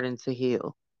person starting to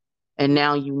heal. And Yeah.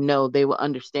 now you know they will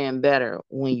understand better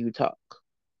when you talk.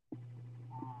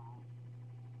 Wow.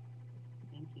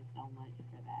 Thank you so much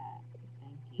for that.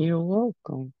 Thank you. You're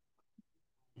welcome.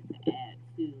 And to add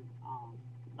to,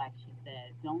 like she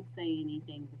said, don't say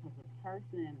anything because a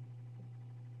person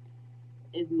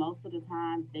is most of the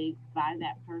time they by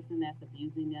that person that's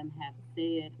abusing them have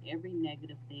said every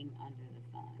negative thing under the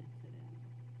sun to them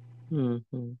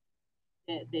Hmm.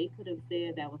 that they could have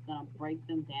said that was going to break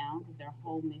them down because their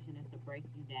whole mission is to break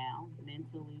you down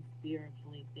mentally,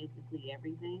 spiritually, physically,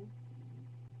 everything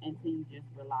until you just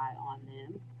rely on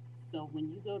them. So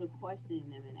when you go to questioning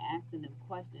them and asking them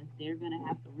questions, they're going to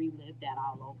have to relive that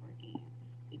all over again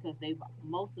because they've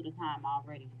most of the time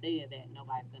already said that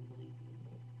nobody's going to believe you.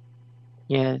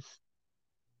 Yes.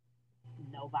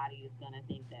 Nobody is going to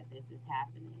think that this is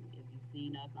happening. If you've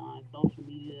seen us on social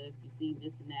media, if you've seen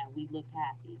this and that, we look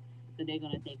happy. So they're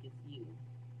going to think it's you.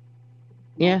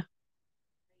 Most Yeah.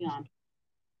 on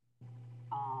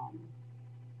um,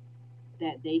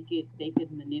 that they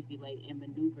could manipulate and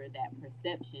maneuver that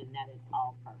perception that it's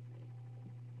all perfect.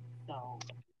 So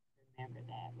remember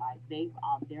that, like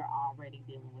they're already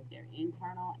dealing with their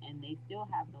internal, and they still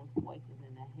have those voices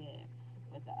in their head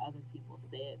what the other people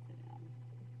said to them.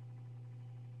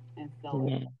 And so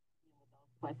if Yeah. with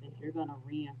those questions, you're going to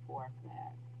reinforce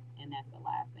that, and that's the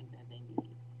last thing that they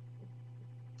need.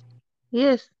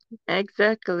 Yes,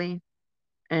 exactly.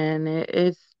 And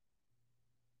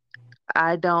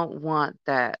I don't want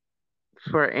that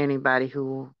for anybody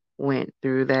who went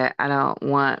through that. I don't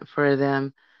want for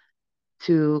them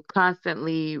to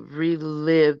constantly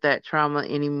relive that trauma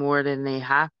any more than they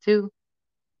have to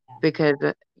Yeah, because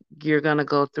you're going to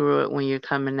go through it when you're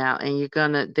coming out and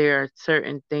there are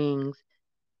certain things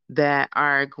that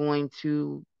are going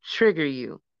to trigger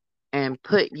you and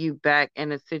put you back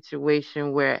in a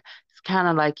situation where it's kind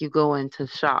of like you go into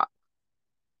shock.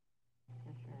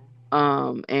 for sure.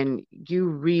 And you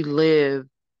relive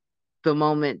the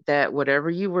moment that whatever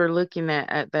you were looking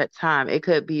at that time, it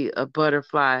could be a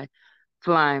butterfly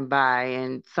flying by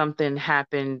and something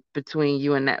happened between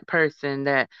you and that person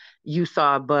that you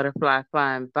saw a butterfly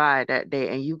flying by that day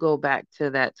and you go back to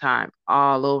that time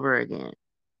all over again.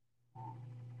 Yeah,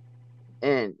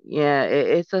 And yeah,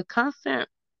 it's a constant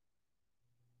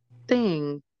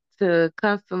thing to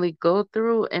constantly go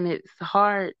through and it's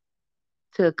hard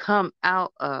to come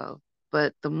out of.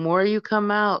 But the more you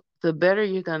come out, the better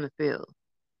you're going to feel.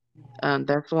 yeah,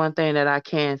 That's one thing that I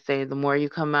can say. The more you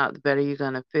come out, the better you're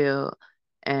going to feel.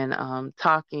 And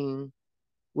talking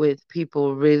with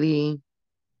people really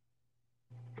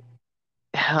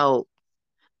help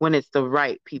when it's the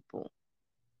right people.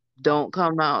 right. Don't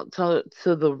come out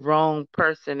to the wrong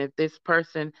person. If this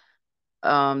person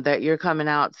that you're coming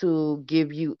out to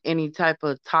give you any type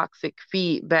of toxic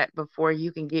feedback before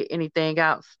you can get anything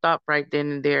out, stop right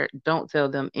then and there. Don't tell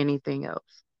them anything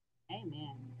else.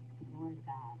 Amen. Glory to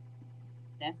God.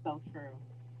 That's so true.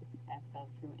 That's so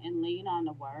true. And lean on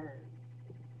the word.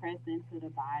 Press into the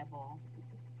Bible.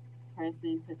 Press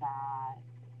into God.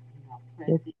 Press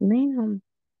Yes, in. ma'am.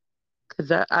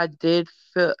 Because I did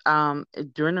feel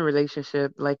during the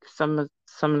relationship, like some of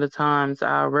the times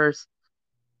our worst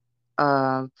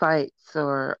fights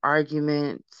or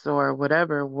arguments or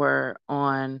whatever were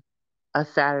on a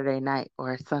Saturday night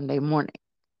or a Sunday morning.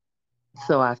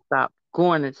 So Wow. I stopped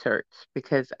going to church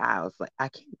because I was like, I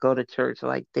can't go to church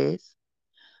like this.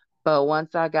 But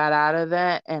once I got out of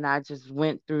that and I just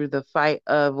went through the fight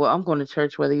of, well, I'm going to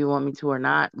church whether you want me to or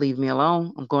not, leave me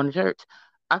alone. I'm going to church.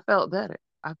 I felt better.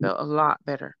 I felt a lot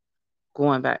better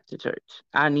going back to church.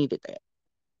 I needed that.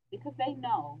 Because they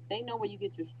know where you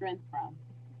get your strength from.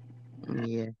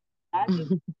 Yeah. God gives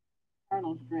you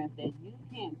internal strength that you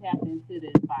can't tap into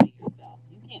this by yourself.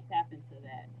 You can't tap into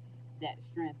that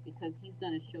strength because He's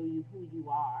going to show you who you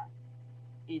are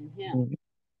in Him.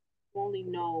 You only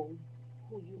know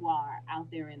who you are out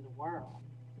there in the world.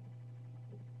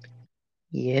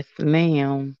 Yes,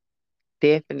 ma'am.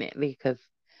 Definitely, because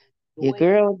your Joy,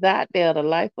 girl's out there, the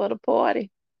life of the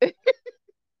party.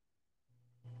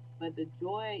 but the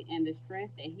joy and the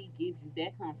strength that he gives you,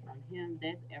 that comes from him.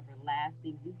 That's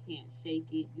everlasting. You can't shake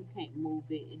it. You can't move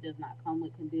it. It does not come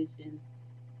with conditions.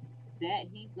 That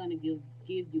he's gonna give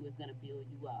you is gonna build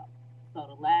you up. So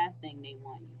the last thing they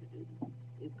want you to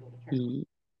do is go to church. Mm,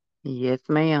 yes,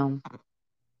 ma'am.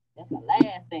 That's the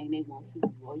last thing they want you to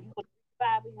do. Or you want to read the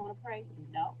Bible, you want to pray?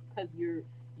 No, because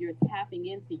you're tapping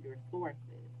into your sources.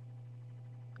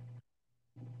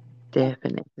 That's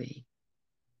Definitely.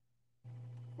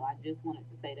 so I just wanted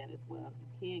to say that as well. If you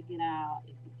can't get out,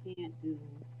 if you can't do,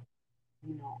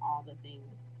 all the things,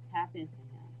 tap into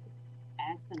him.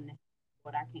 Ask him to,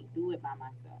 but I can't do it by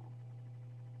myself.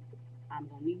 I'm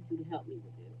gonna need you to help me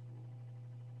with this,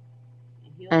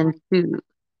 and he'll And bring. to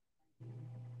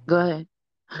go ahead.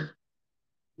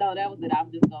 No, that was it. I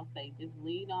was just gonna say, just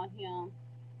lean on him.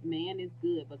 Man is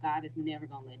good, but God is never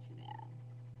gonna let you down.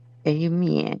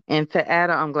 Amen. And to add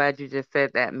on, I'm glad you just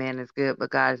said that man is good, but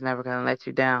God is never gonna let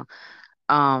you down.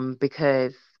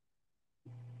 Because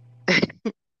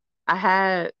I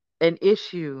had an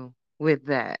issue with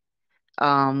that.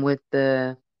 With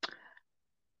the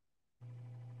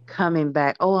coming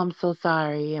back. Oh, I'm so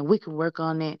sorry, and we can work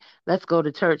on it. Let's go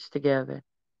to church together.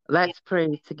 Yeah, Let's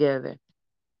pray together.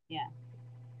 yeah,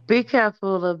 Be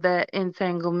careful of that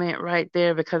entanglement right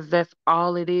there because that's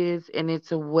all it is, and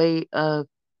it's a way of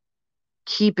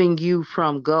keeping you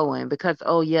from going because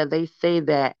oh yeah, they say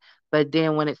that, but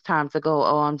then when it's time to go,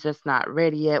 oh, I'm just not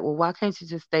ready yet. Well, why can't you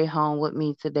just stay home with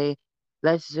me today?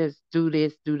 Let's just do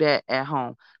this, do that at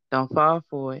home. Don't fall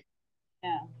for it.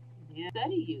 yeah, yeah.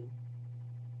 Study you.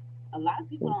 A lot of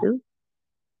people They don't do.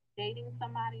 dating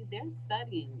somebody. They're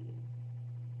studying you.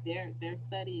 They're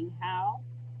studying how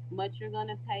much you're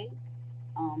gonna take,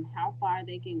 how far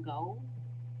they can go.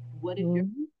 What is your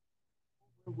Mhm.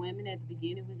 for women at the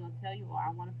beginning? We're gonna tell you, oh, I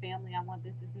want a family, I want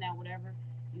this and that, whatever.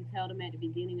 You tell them at the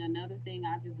beginning. Another thing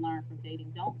I just learned from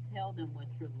dating: don't tell them what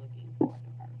you're looking for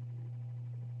the person.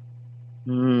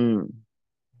 Mm.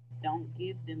 Don't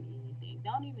give them anything.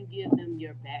 Don't even give them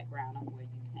your background on where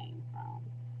you came from.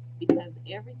 Because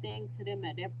everything to them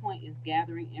at that point is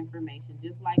gathering information.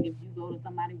 Just like if you go to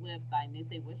somebody's website and they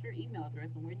say, what's your email address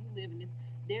and where do you live? And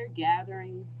they're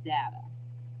gathering data.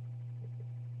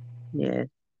 Yes.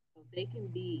 So they can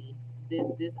be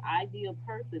this ideal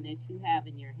person that you have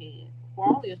in your head for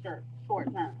only a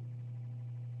short term.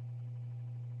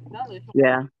 It's only a short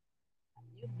Yeah. time.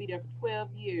 You could be there for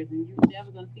 12 years and you're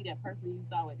never going to see that person you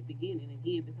saw at the beginning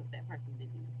again because that person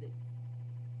didn't exist.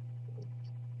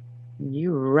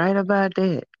 You right about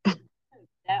that.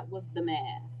 That was the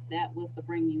mask. That was to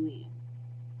bring you in.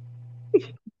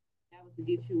 That was to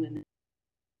get you in.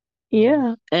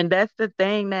 Yeah. And that's the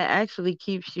thing that actually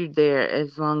keeps you there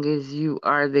as long as you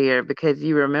are there because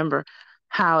you remember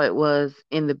how it was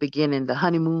in the beginning, the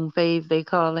honeymoon phase, they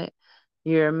call it.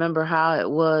 You remember how it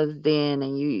was then,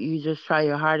 and you just try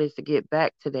your hardest to get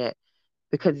back to that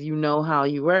because you know how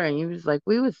you were, and you was like,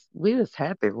 we was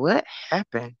happy. What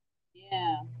happened?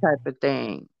 Yeah, Type of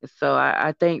thing. So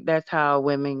I think that's how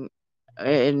women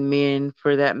and men,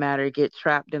 for that matter, get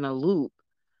trapped in a loop.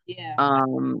 yeah.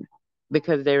 Um,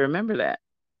 because they remember that.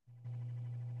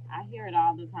 I hear it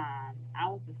all the time. I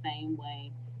was the same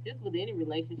way. Just with any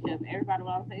relationship, everybody would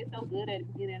always say it's so good at the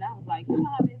beginning. I was like, you know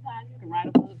how many times you can write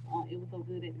a book on it was so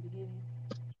good at the beginning?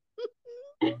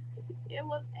 It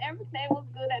was everything was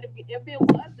good at it. If it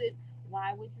wasn't,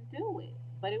 why would you do it?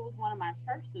 But it was one of my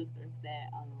church sisters that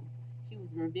she was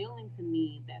revealing to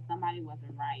me that somebody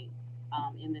wasn't right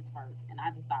in the church, and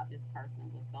I just thought this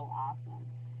person was so awesome,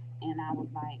 and I was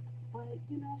like, but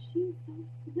she's so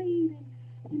sweet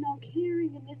and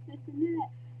caring and this and that,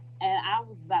 and I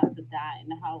was about to die in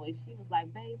the hallway. She was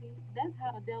like, baby, that's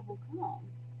how the devil comes.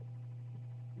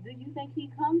 Do you think he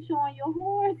comes showing your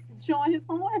horns, showing his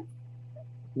horns?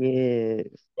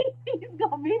 Yes. He's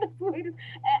gonna be the sweetest.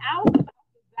 And I was about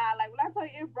to die. Like when I tell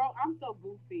you it broke, I'm so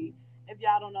goofy. If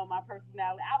y'all don't know my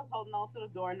personality, I was holding on to the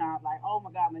doorknob like, oh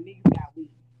my god, my knees got weak.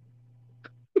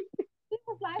 He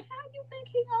was like, how you think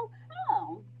he gonna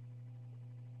come?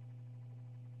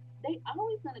 They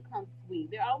always gonna come sweet.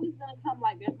 They're always gonna come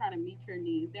like they're trying to meet your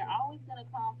needs. They're always gonna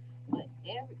come, but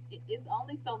it's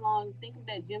only so long. Think of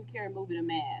that Jim Carrey movie, The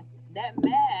Mask. That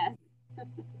mask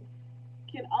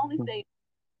can only stay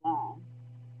long.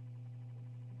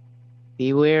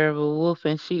 Beware of a wolf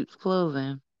in sheep's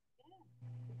clothing.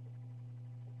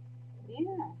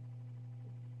 Yeah.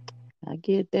 I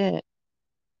get that.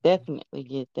 Definitely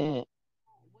get that.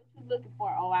 What you looking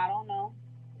for? Oh, I don't know.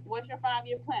 What's your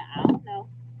 5-year plan? I don't know.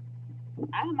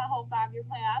 I had my whole 5 year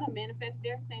plan. I done manifested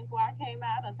everything before I came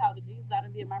out. I done talked to Jesus. I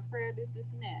done did my prayer, this,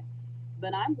 and that.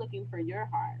 But I'm looking for your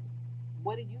heart.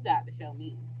 What do you got to show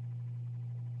me?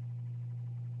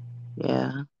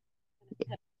 Yeah. I'm going to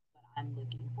tell you what I'm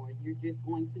looking for. You're just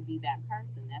going to be that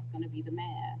person. That's going to be the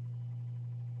mask.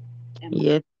 And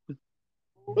Yes.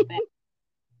 move fast.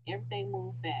 Everything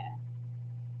moves fast.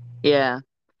 Yeah.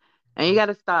 And you got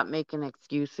to stop making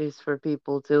excuses for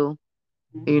people too.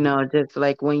 Hmm. Just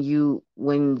like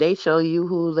when they show you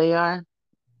who they are,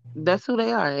 that's who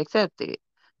they are. Accept it.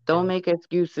 That's, Don't make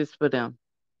excuses for them.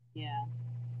 yeah,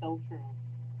 so true.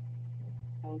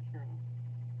 So true.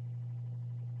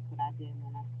 But I did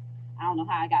want to, I don't know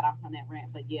how I got off on that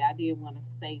rant, but yeah, I did want to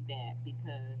say that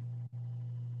because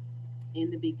in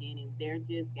the beginning, they're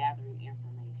just gathering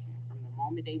information. From the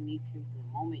moment they meet you to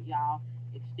the moment y'all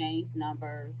exchange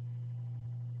numbers,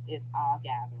 it's all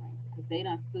gathering. Because they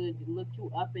done looked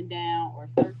you up and down, or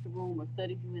searched the room, or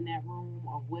studied you in that room,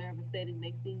 or wherever setting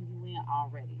they seen you in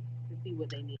already to see what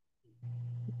they need.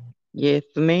 Yes,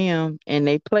 ma'am. And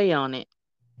they play on it.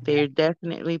 Yeah, They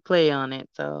definitely play on it.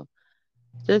 So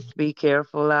just be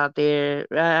careful out there.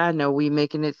 I know we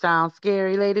making it sound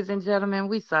scary, ladies and gentlemen.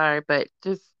 We sorry, but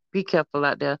just be careful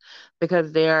out there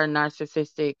because there are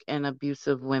narcissistic and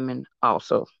abusive women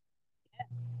also. yeah,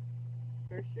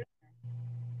 for sure.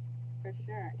 For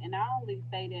sure. And I only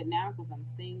say that now because I'm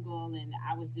single and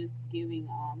I was just doing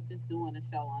a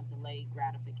show on delayed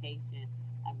gratification.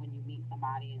 Like when you meet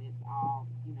somebody and it's all,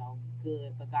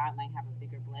 good, but God might have a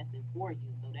bigger blessing for you.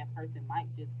 So that person might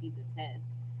just be the test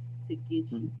to get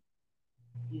you, Mm.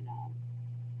 you know,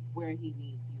 where He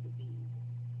needs you to be.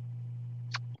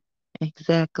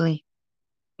 Exactly.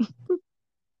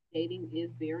 Dating is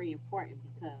very important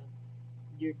because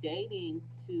you're dating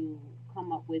to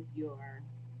come up with your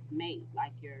mate,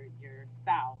 like your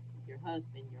spouse, your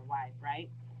husband, your wife, right?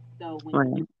 So when you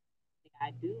do Right.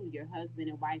 I do, your husband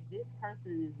and wife, this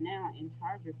person is now in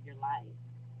charge of your life.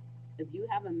 If you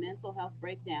have a mental health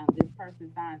breakdown, this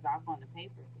person signs off on the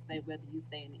paper to say whether you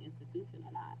stay in the institution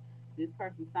or not. This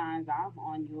person signs off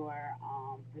on your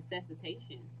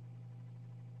resuscitation,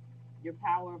 your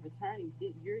power of attorney.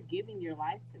 You're giving your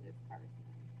life to this person.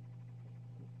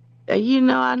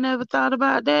 I never thought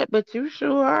about that, but you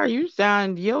sure are. You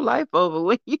signed your life over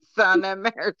when you signed that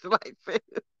marriage license.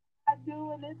 I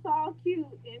do, and it's all cute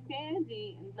and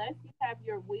dandy unless you have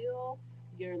your will,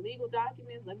 your legal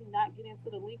documents. Let me not get into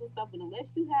the legal stuff, but unless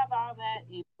you have all that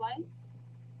in place,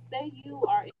 say you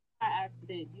are in a car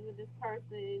accident, you and this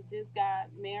person just got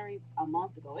married a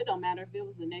month ago. It don't matter if it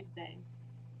was the next day,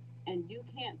 and you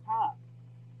can't talk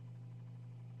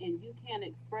and you can't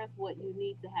express what you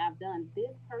need to have done.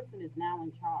 This person is now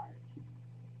in charge.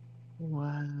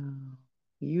 Wow.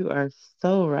 You are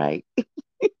so right.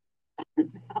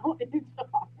 Now in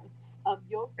charge of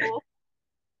your full.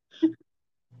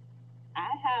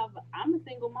 I'm a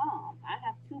single mom. I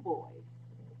have two boys.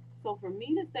 So for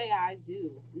me to say I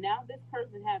do, now this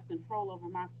person has control over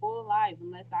my full life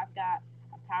unless I've got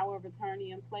a power of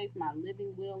attorney in place, my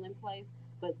living will in place.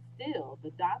 But still,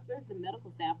 the doctors, the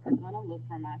medical staff are going to look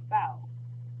for my spouse.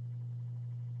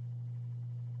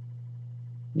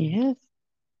 Yes,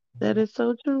 that So is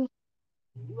so true.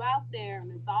 you out there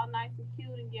and it's all nice and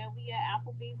cute and yeah, we at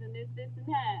Applebee's and this, and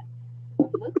that.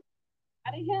 Look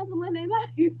how they handling their life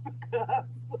because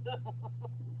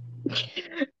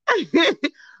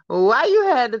Why you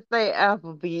had to say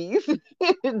Applebee's?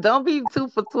 Don't be 2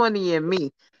 for 20 in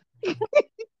me.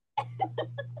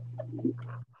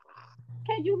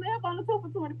 can you live on a 2 for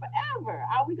 20 forever?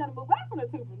 Are we gonna move on from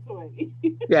the 2 for 20?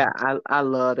 Yeah, I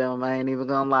love them. I ain't even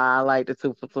gonna lie. I like the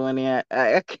 2 for 20.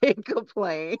 I can't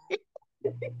complain.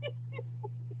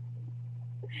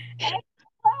 Ain't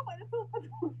wrong with the 2 for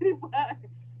 20, but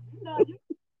you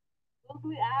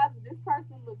googly eyes, this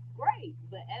person looks great.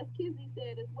 But as Kizzy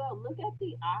said as well, look at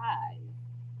the eyes.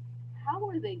 How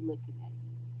are they looking at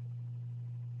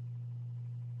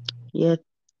Yes,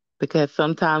 because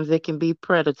sometimes it can be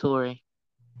predatory.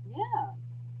 you? Yeah.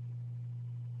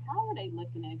 How are they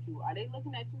looking at you? Are they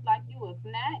looking at you like you a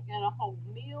snack and a whole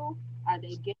meal? Are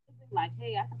they gazing like,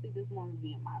 hey, I can see this woman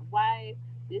being my wife,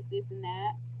 this, and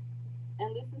that?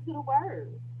 And listen to the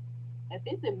words. If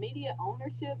it's immediate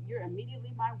ownership, you're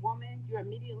immediately my woman, you're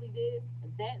immediately this,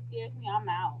 that scares me, I'm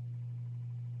out.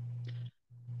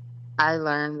 I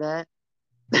learned that.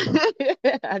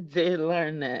 I did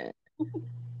learn that.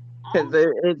 Because I'm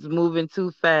it's moving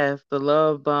too fast. The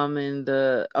love bombing,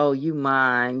 oh, you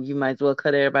mine. You might as well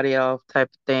cut everybody off type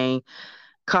of thing.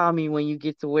 Call me when you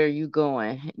get to where you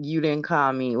going. You didn't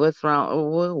call me. What's wrong? Oh,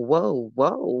 whoa, whoa,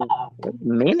 whoa. out. Wait a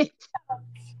minute.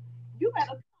 You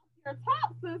better talk your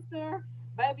talk, sister.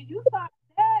 Baby, you start.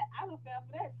 I done fell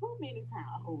for that too many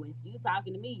times. Oh, if you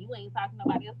talking to me, you ain't talking to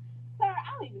nobody else. Sir,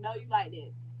 I don't even know you like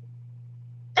that.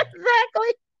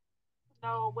 Exactly.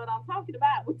 Know what I'm talking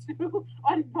about with you,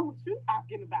 or know what you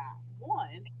talking about.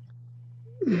 One,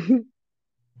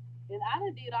 and I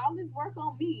done did all this work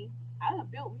on me. I done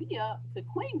built me up to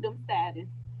queendom status,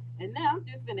 and now I'm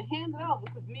just gonna hand it over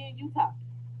because me and you talking.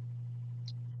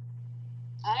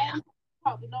 I ain't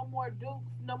talking no more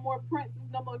dukes, no more princes,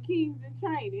 no more kings in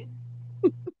training.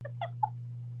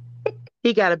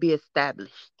 He got to be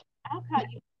established. I'll call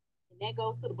you, and that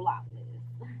goes to the block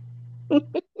list.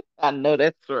 I know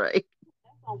that's right.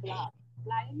 That's on block.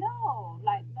 Like no,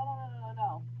 like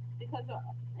no. Because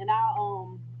and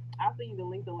I'll send you the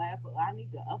link. The last I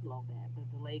need to upload that the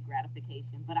delayed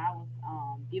gratification. But I was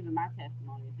giving my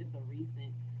testimony. It's just a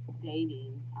recent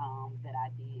dating that I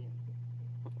did.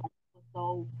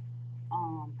 So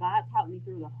God taught me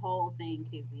through the whole thing,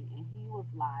 Kizzy, and He was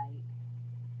like,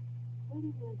 what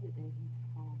was it that He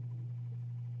told me?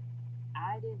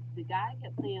 I did. The guy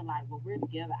kept saying like, "Well, we're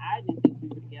together." I didn't think we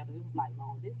were together. It was like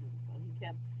long distance, so he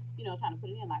kept, trying to put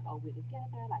it in like, "Oh, we're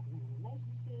together, like we're in a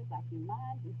relationship, like you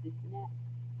mind this and that."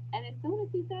 And as soon as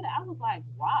he said it, I was like,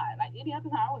 "Why?" Like any other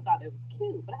time, I always thought it was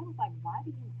cute, but I was like, "Why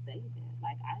did you say that?"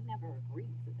 Like I never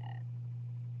agreed to that.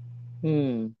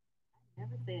 Hmm.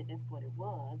 Never said that's what it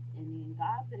was. And then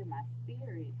God put in my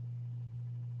spirit,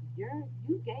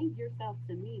 you gave yourself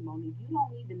to me, Monique. You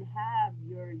don't even have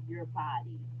your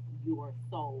body, your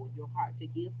soul, your heart to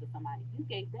give to somebody. You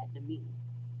gave that to me.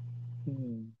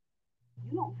 Hmm.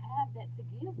 You don't have that to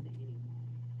give to anyone.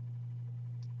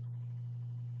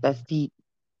 That's deep.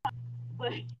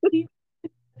 But he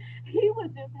he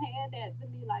would just hand that to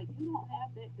me like you don't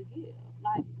have that to give.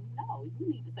 Like, no, you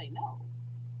need to say no.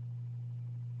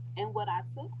 And what I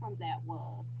took from that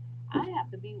was I have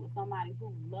to be with somebody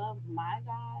who loves my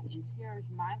God and cherishes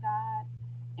my God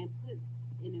and puts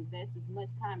and invests as much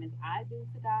time as I do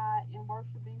to God in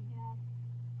worshiping him.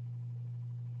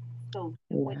 So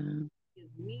that way Yeah. it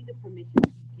gives me the permission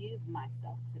to give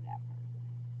myself to that person.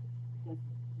 Because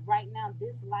right now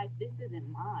this life, this isn't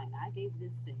mine. I gave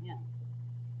this to him.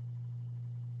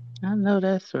 I know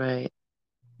that's right.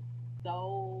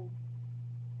 So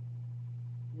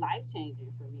life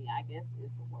changing for me, I guess is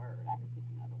the word. I can pick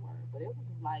another word. But it was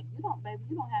just like, you don't, baby,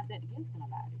 you don't have that to give to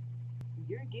nobody.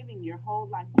 You're giving your whole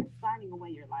life, you're signing away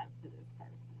your life to this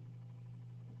person.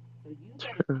 So you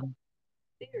better take True.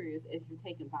 it serious as you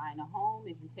take buying a home,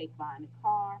 as you take buying a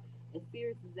car, as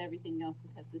serious as everything else,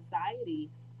 because society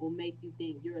will make you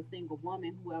think you're a single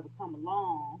woman, whoever come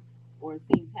along or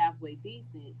seems halfway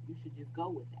decent, you should just go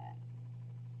with that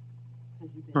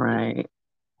because you've been single. Right.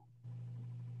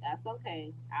 That's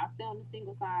okay. I'll stay on the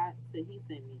single side till he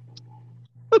send me someone.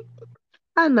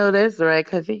 I know that's right,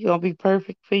 because he gonna be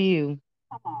perfect for you.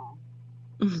 Come on.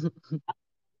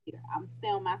 Here, I'm stay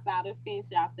on my side of the fence,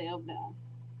 y'all stay over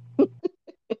there.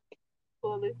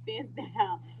 Pull his fence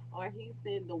down or he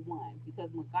send the one. Because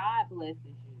when God blesses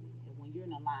you and when you're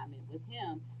in alignment with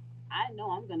him, I know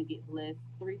I'm gonna get blessed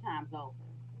 3 times over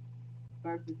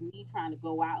versus me trying to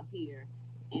go out here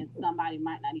and somebody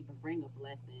might not even bring a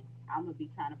blessing. I'm gonna be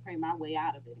trying to pray my way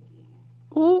out of it again.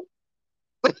 Ooh.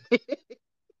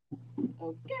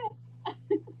 Okay.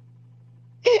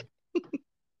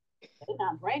 They're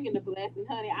not bringing the blessing,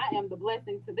 honey. I am the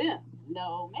blessing to them.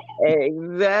 No, man.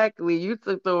 Exactly. You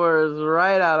took the words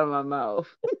right out of my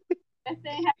mouth. That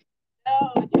thing has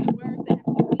no, your words have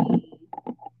to be.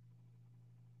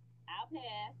 I'll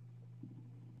pass.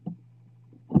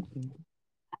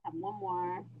 I have one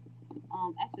more.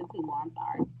 Actually, two more. I'm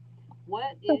sorry.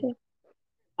 What is Okay. your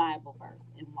Bible verse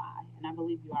and why? And I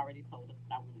believe you already told us,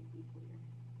 but I want to be clear.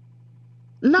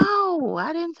 No,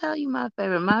 I didn't tell you my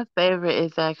favorite. My favorite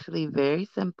is actually very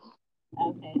simple.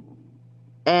 Okay.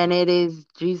 And it is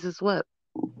Jesus wept.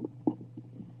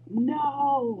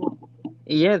 No.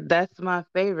 Yeah, that's my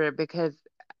favorite because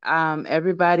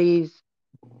everybody's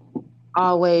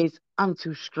always, I'm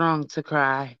too strong to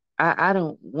cry. I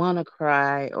don't want to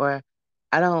cry, or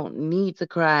I don't need to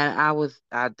cry.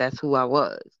 And that's who I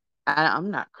was. I'm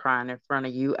not crying in front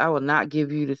of you. I will not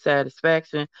give you the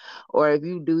satisfaction. Or if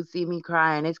you do see me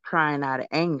crying, it's crying out of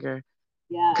anger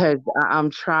Yeah. because I'm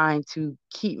trying to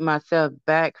keep myself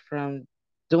back from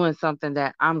doing something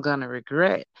that I'm going to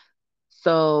regret.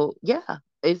 So yeah,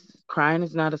 it's crying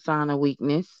is not a sign of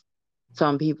weakness.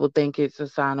 Some people think it's a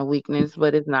sign of weakness,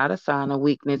 but it's not a sign of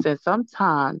weakness. And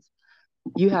sometimes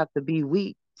you have to be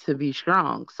weak to be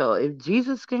strong. So if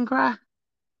Jesus can cry,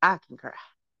 I can cry.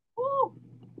 Woo.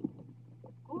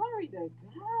 Glory to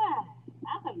God.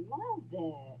 I love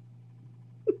that.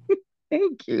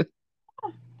 Thank you.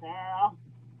 Girl.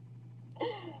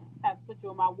 Have to put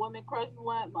sure my woman crush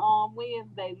went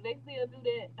Wednesday. Lexi will do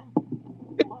that.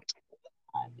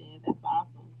 I did. That's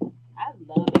awesome. I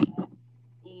love that.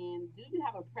 And do you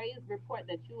have a praise report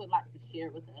that you would like to share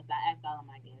with us? I asked all of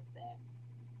my guests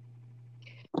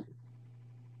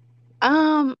that.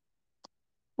 Um,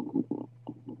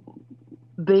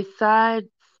 Besides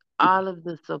all of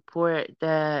the support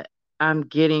that I'm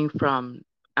getting from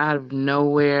out of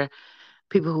nowhere,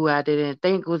 people who I didn't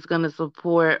think was gonna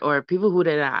support, or people who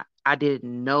that I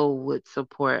didn't know would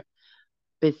support.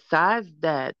 Besides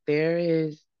that, there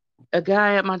is a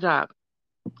guy at my job,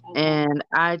 Okay. and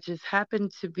I just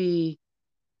happened to be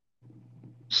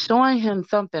showing him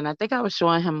something. I think I was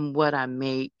showing him what I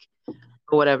make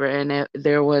or whatever, and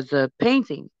there was a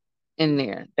painting in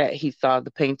there that he saw, the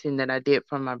painting that I did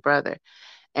for my brother,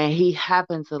 and he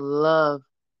happened to love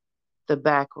the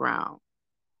background.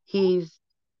 He's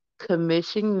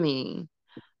commissioned me.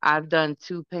 I've done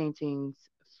two paintings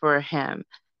for him,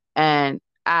 and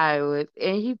and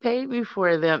he paid me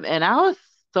for them, and I was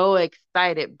so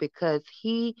excited because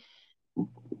he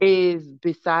is,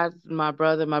 besides my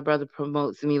brother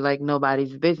promotes me like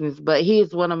nobody's business, but he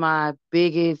is one of my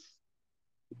biggest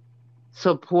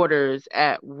supporters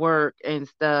at work and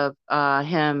stuff.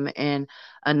 Him and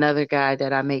another guy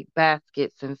that I make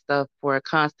baskets and stuff for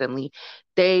constantly.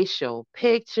 They show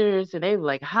pictures and they were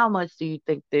like, how much do you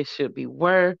think this should be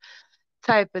worth?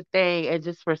 Type of thing. And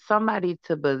just for somebody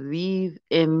to believe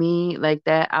in me like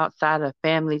that outside of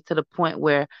family, to the point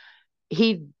where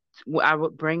he I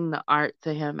would bring the art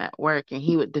to him at work and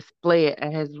he would display it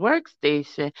at his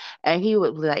workstation, and he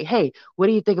would be like, "Hey, what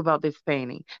do you think about this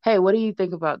painting? Hey, what do you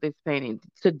think about this painting?"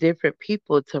 To different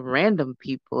people, to random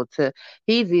people, to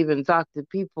he's even talked to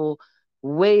people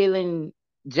Wayland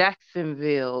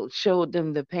Jacksonville, showed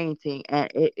them the painting, and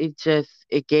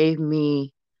it gave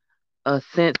me a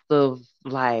sense of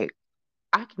like,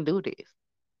 I can do this.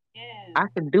 Yes. I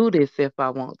can do this if I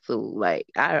want to. Like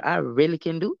I really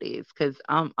can do this because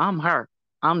I'm her.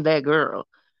 I'm that girl.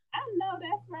 I know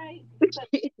that's right. Because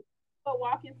people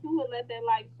walk into it, let that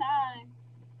light shine.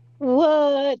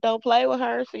 What? Don't play with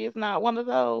her. She is not one of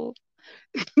those.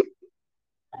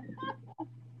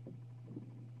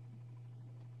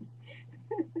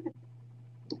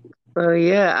 So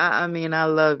yeah, I mean I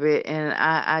love it, and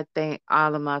I thank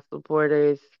all of my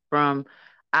supporters. From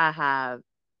I have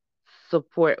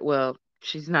support. Well,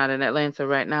 she's not in Atlanta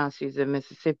right now. She's in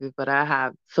Mississippi, but I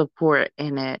have support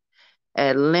in it.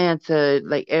 Atlanta,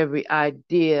 like every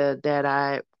idea that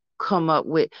I come up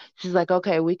with, she's like,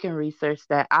 okay, we can research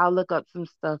that. I'll look up some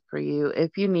stuff for you.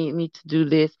 If you need me to do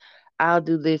this, I'll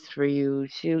do this for you.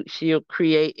 She'll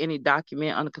create any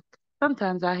document on the.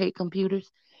 Sometimes I hate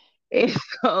computers, and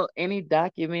so any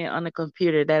document on the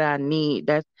computer that I need,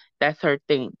 that's her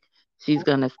thing. She's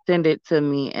gonna send it to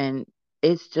me, and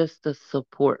it's just a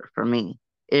support for me.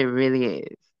 It really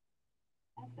is.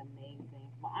 That's amazing.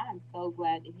 Well, I am so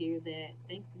glad to hear that.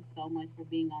 Thank you so much for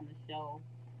being on the show.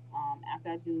 After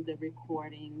I do the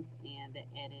recordings and the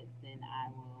edits, then I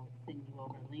will send you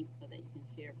over links so that you can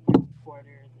share with your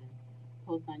supporters and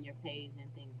post on your page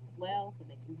and things as well so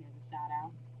they can hear the shout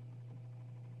out.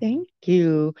 Thank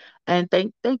you. And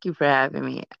thank you for having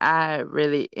me. I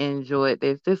really enjoyed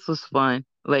this. This was fun.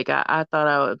 Like I thought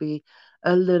I would be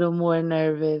a little more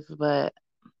nervous, but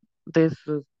this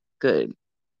was good.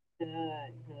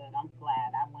 Good, good. I'm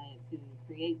glad. I wanted to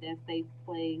create that safe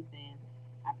place, and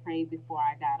I prayed before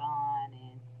I got on,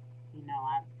 and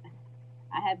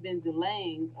I had been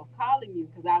delaying of calling you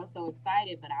because I was so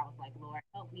excited, but I was like, Lord,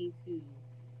 help me to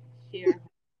share,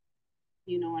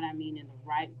 you know what I mean, in the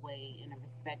right way, in a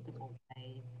respectable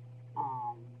way,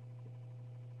 um,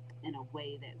 in a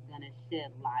way that's gonna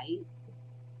shed light,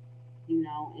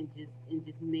 and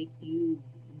just make you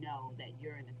know that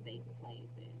you're in a safe place,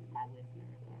 and my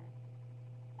listeners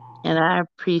are. And I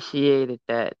appreciated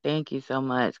that. Thank you so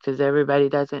much, because everybody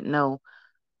doesn't know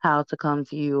how to come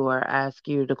to you or ask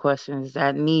you the questions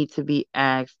that need to be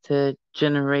asked to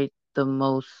generate the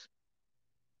most,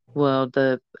 well,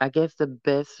 I guess the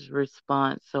best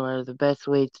response or the best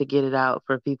way to get it out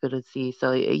for people to see.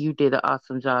 So you did an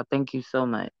awesome job. Thank you so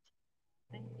much.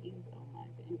 Thank you so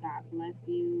much, and God bless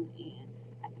you. And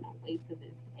I cannot wait till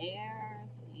this airs.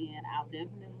 And I'll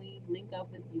definitely link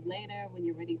up with you later when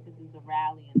you're ready to do the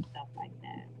rally and stuff like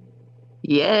that.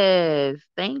 Yes,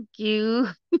 thank you.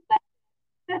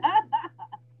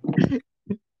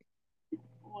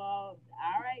 Well,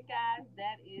 all right, guys,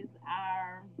 that is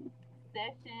our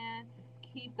session.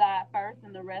 Keep God first,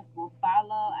 and the rest will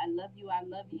follow. I love you. I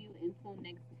love you. Until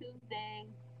next Tuesday.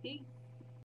 Peace.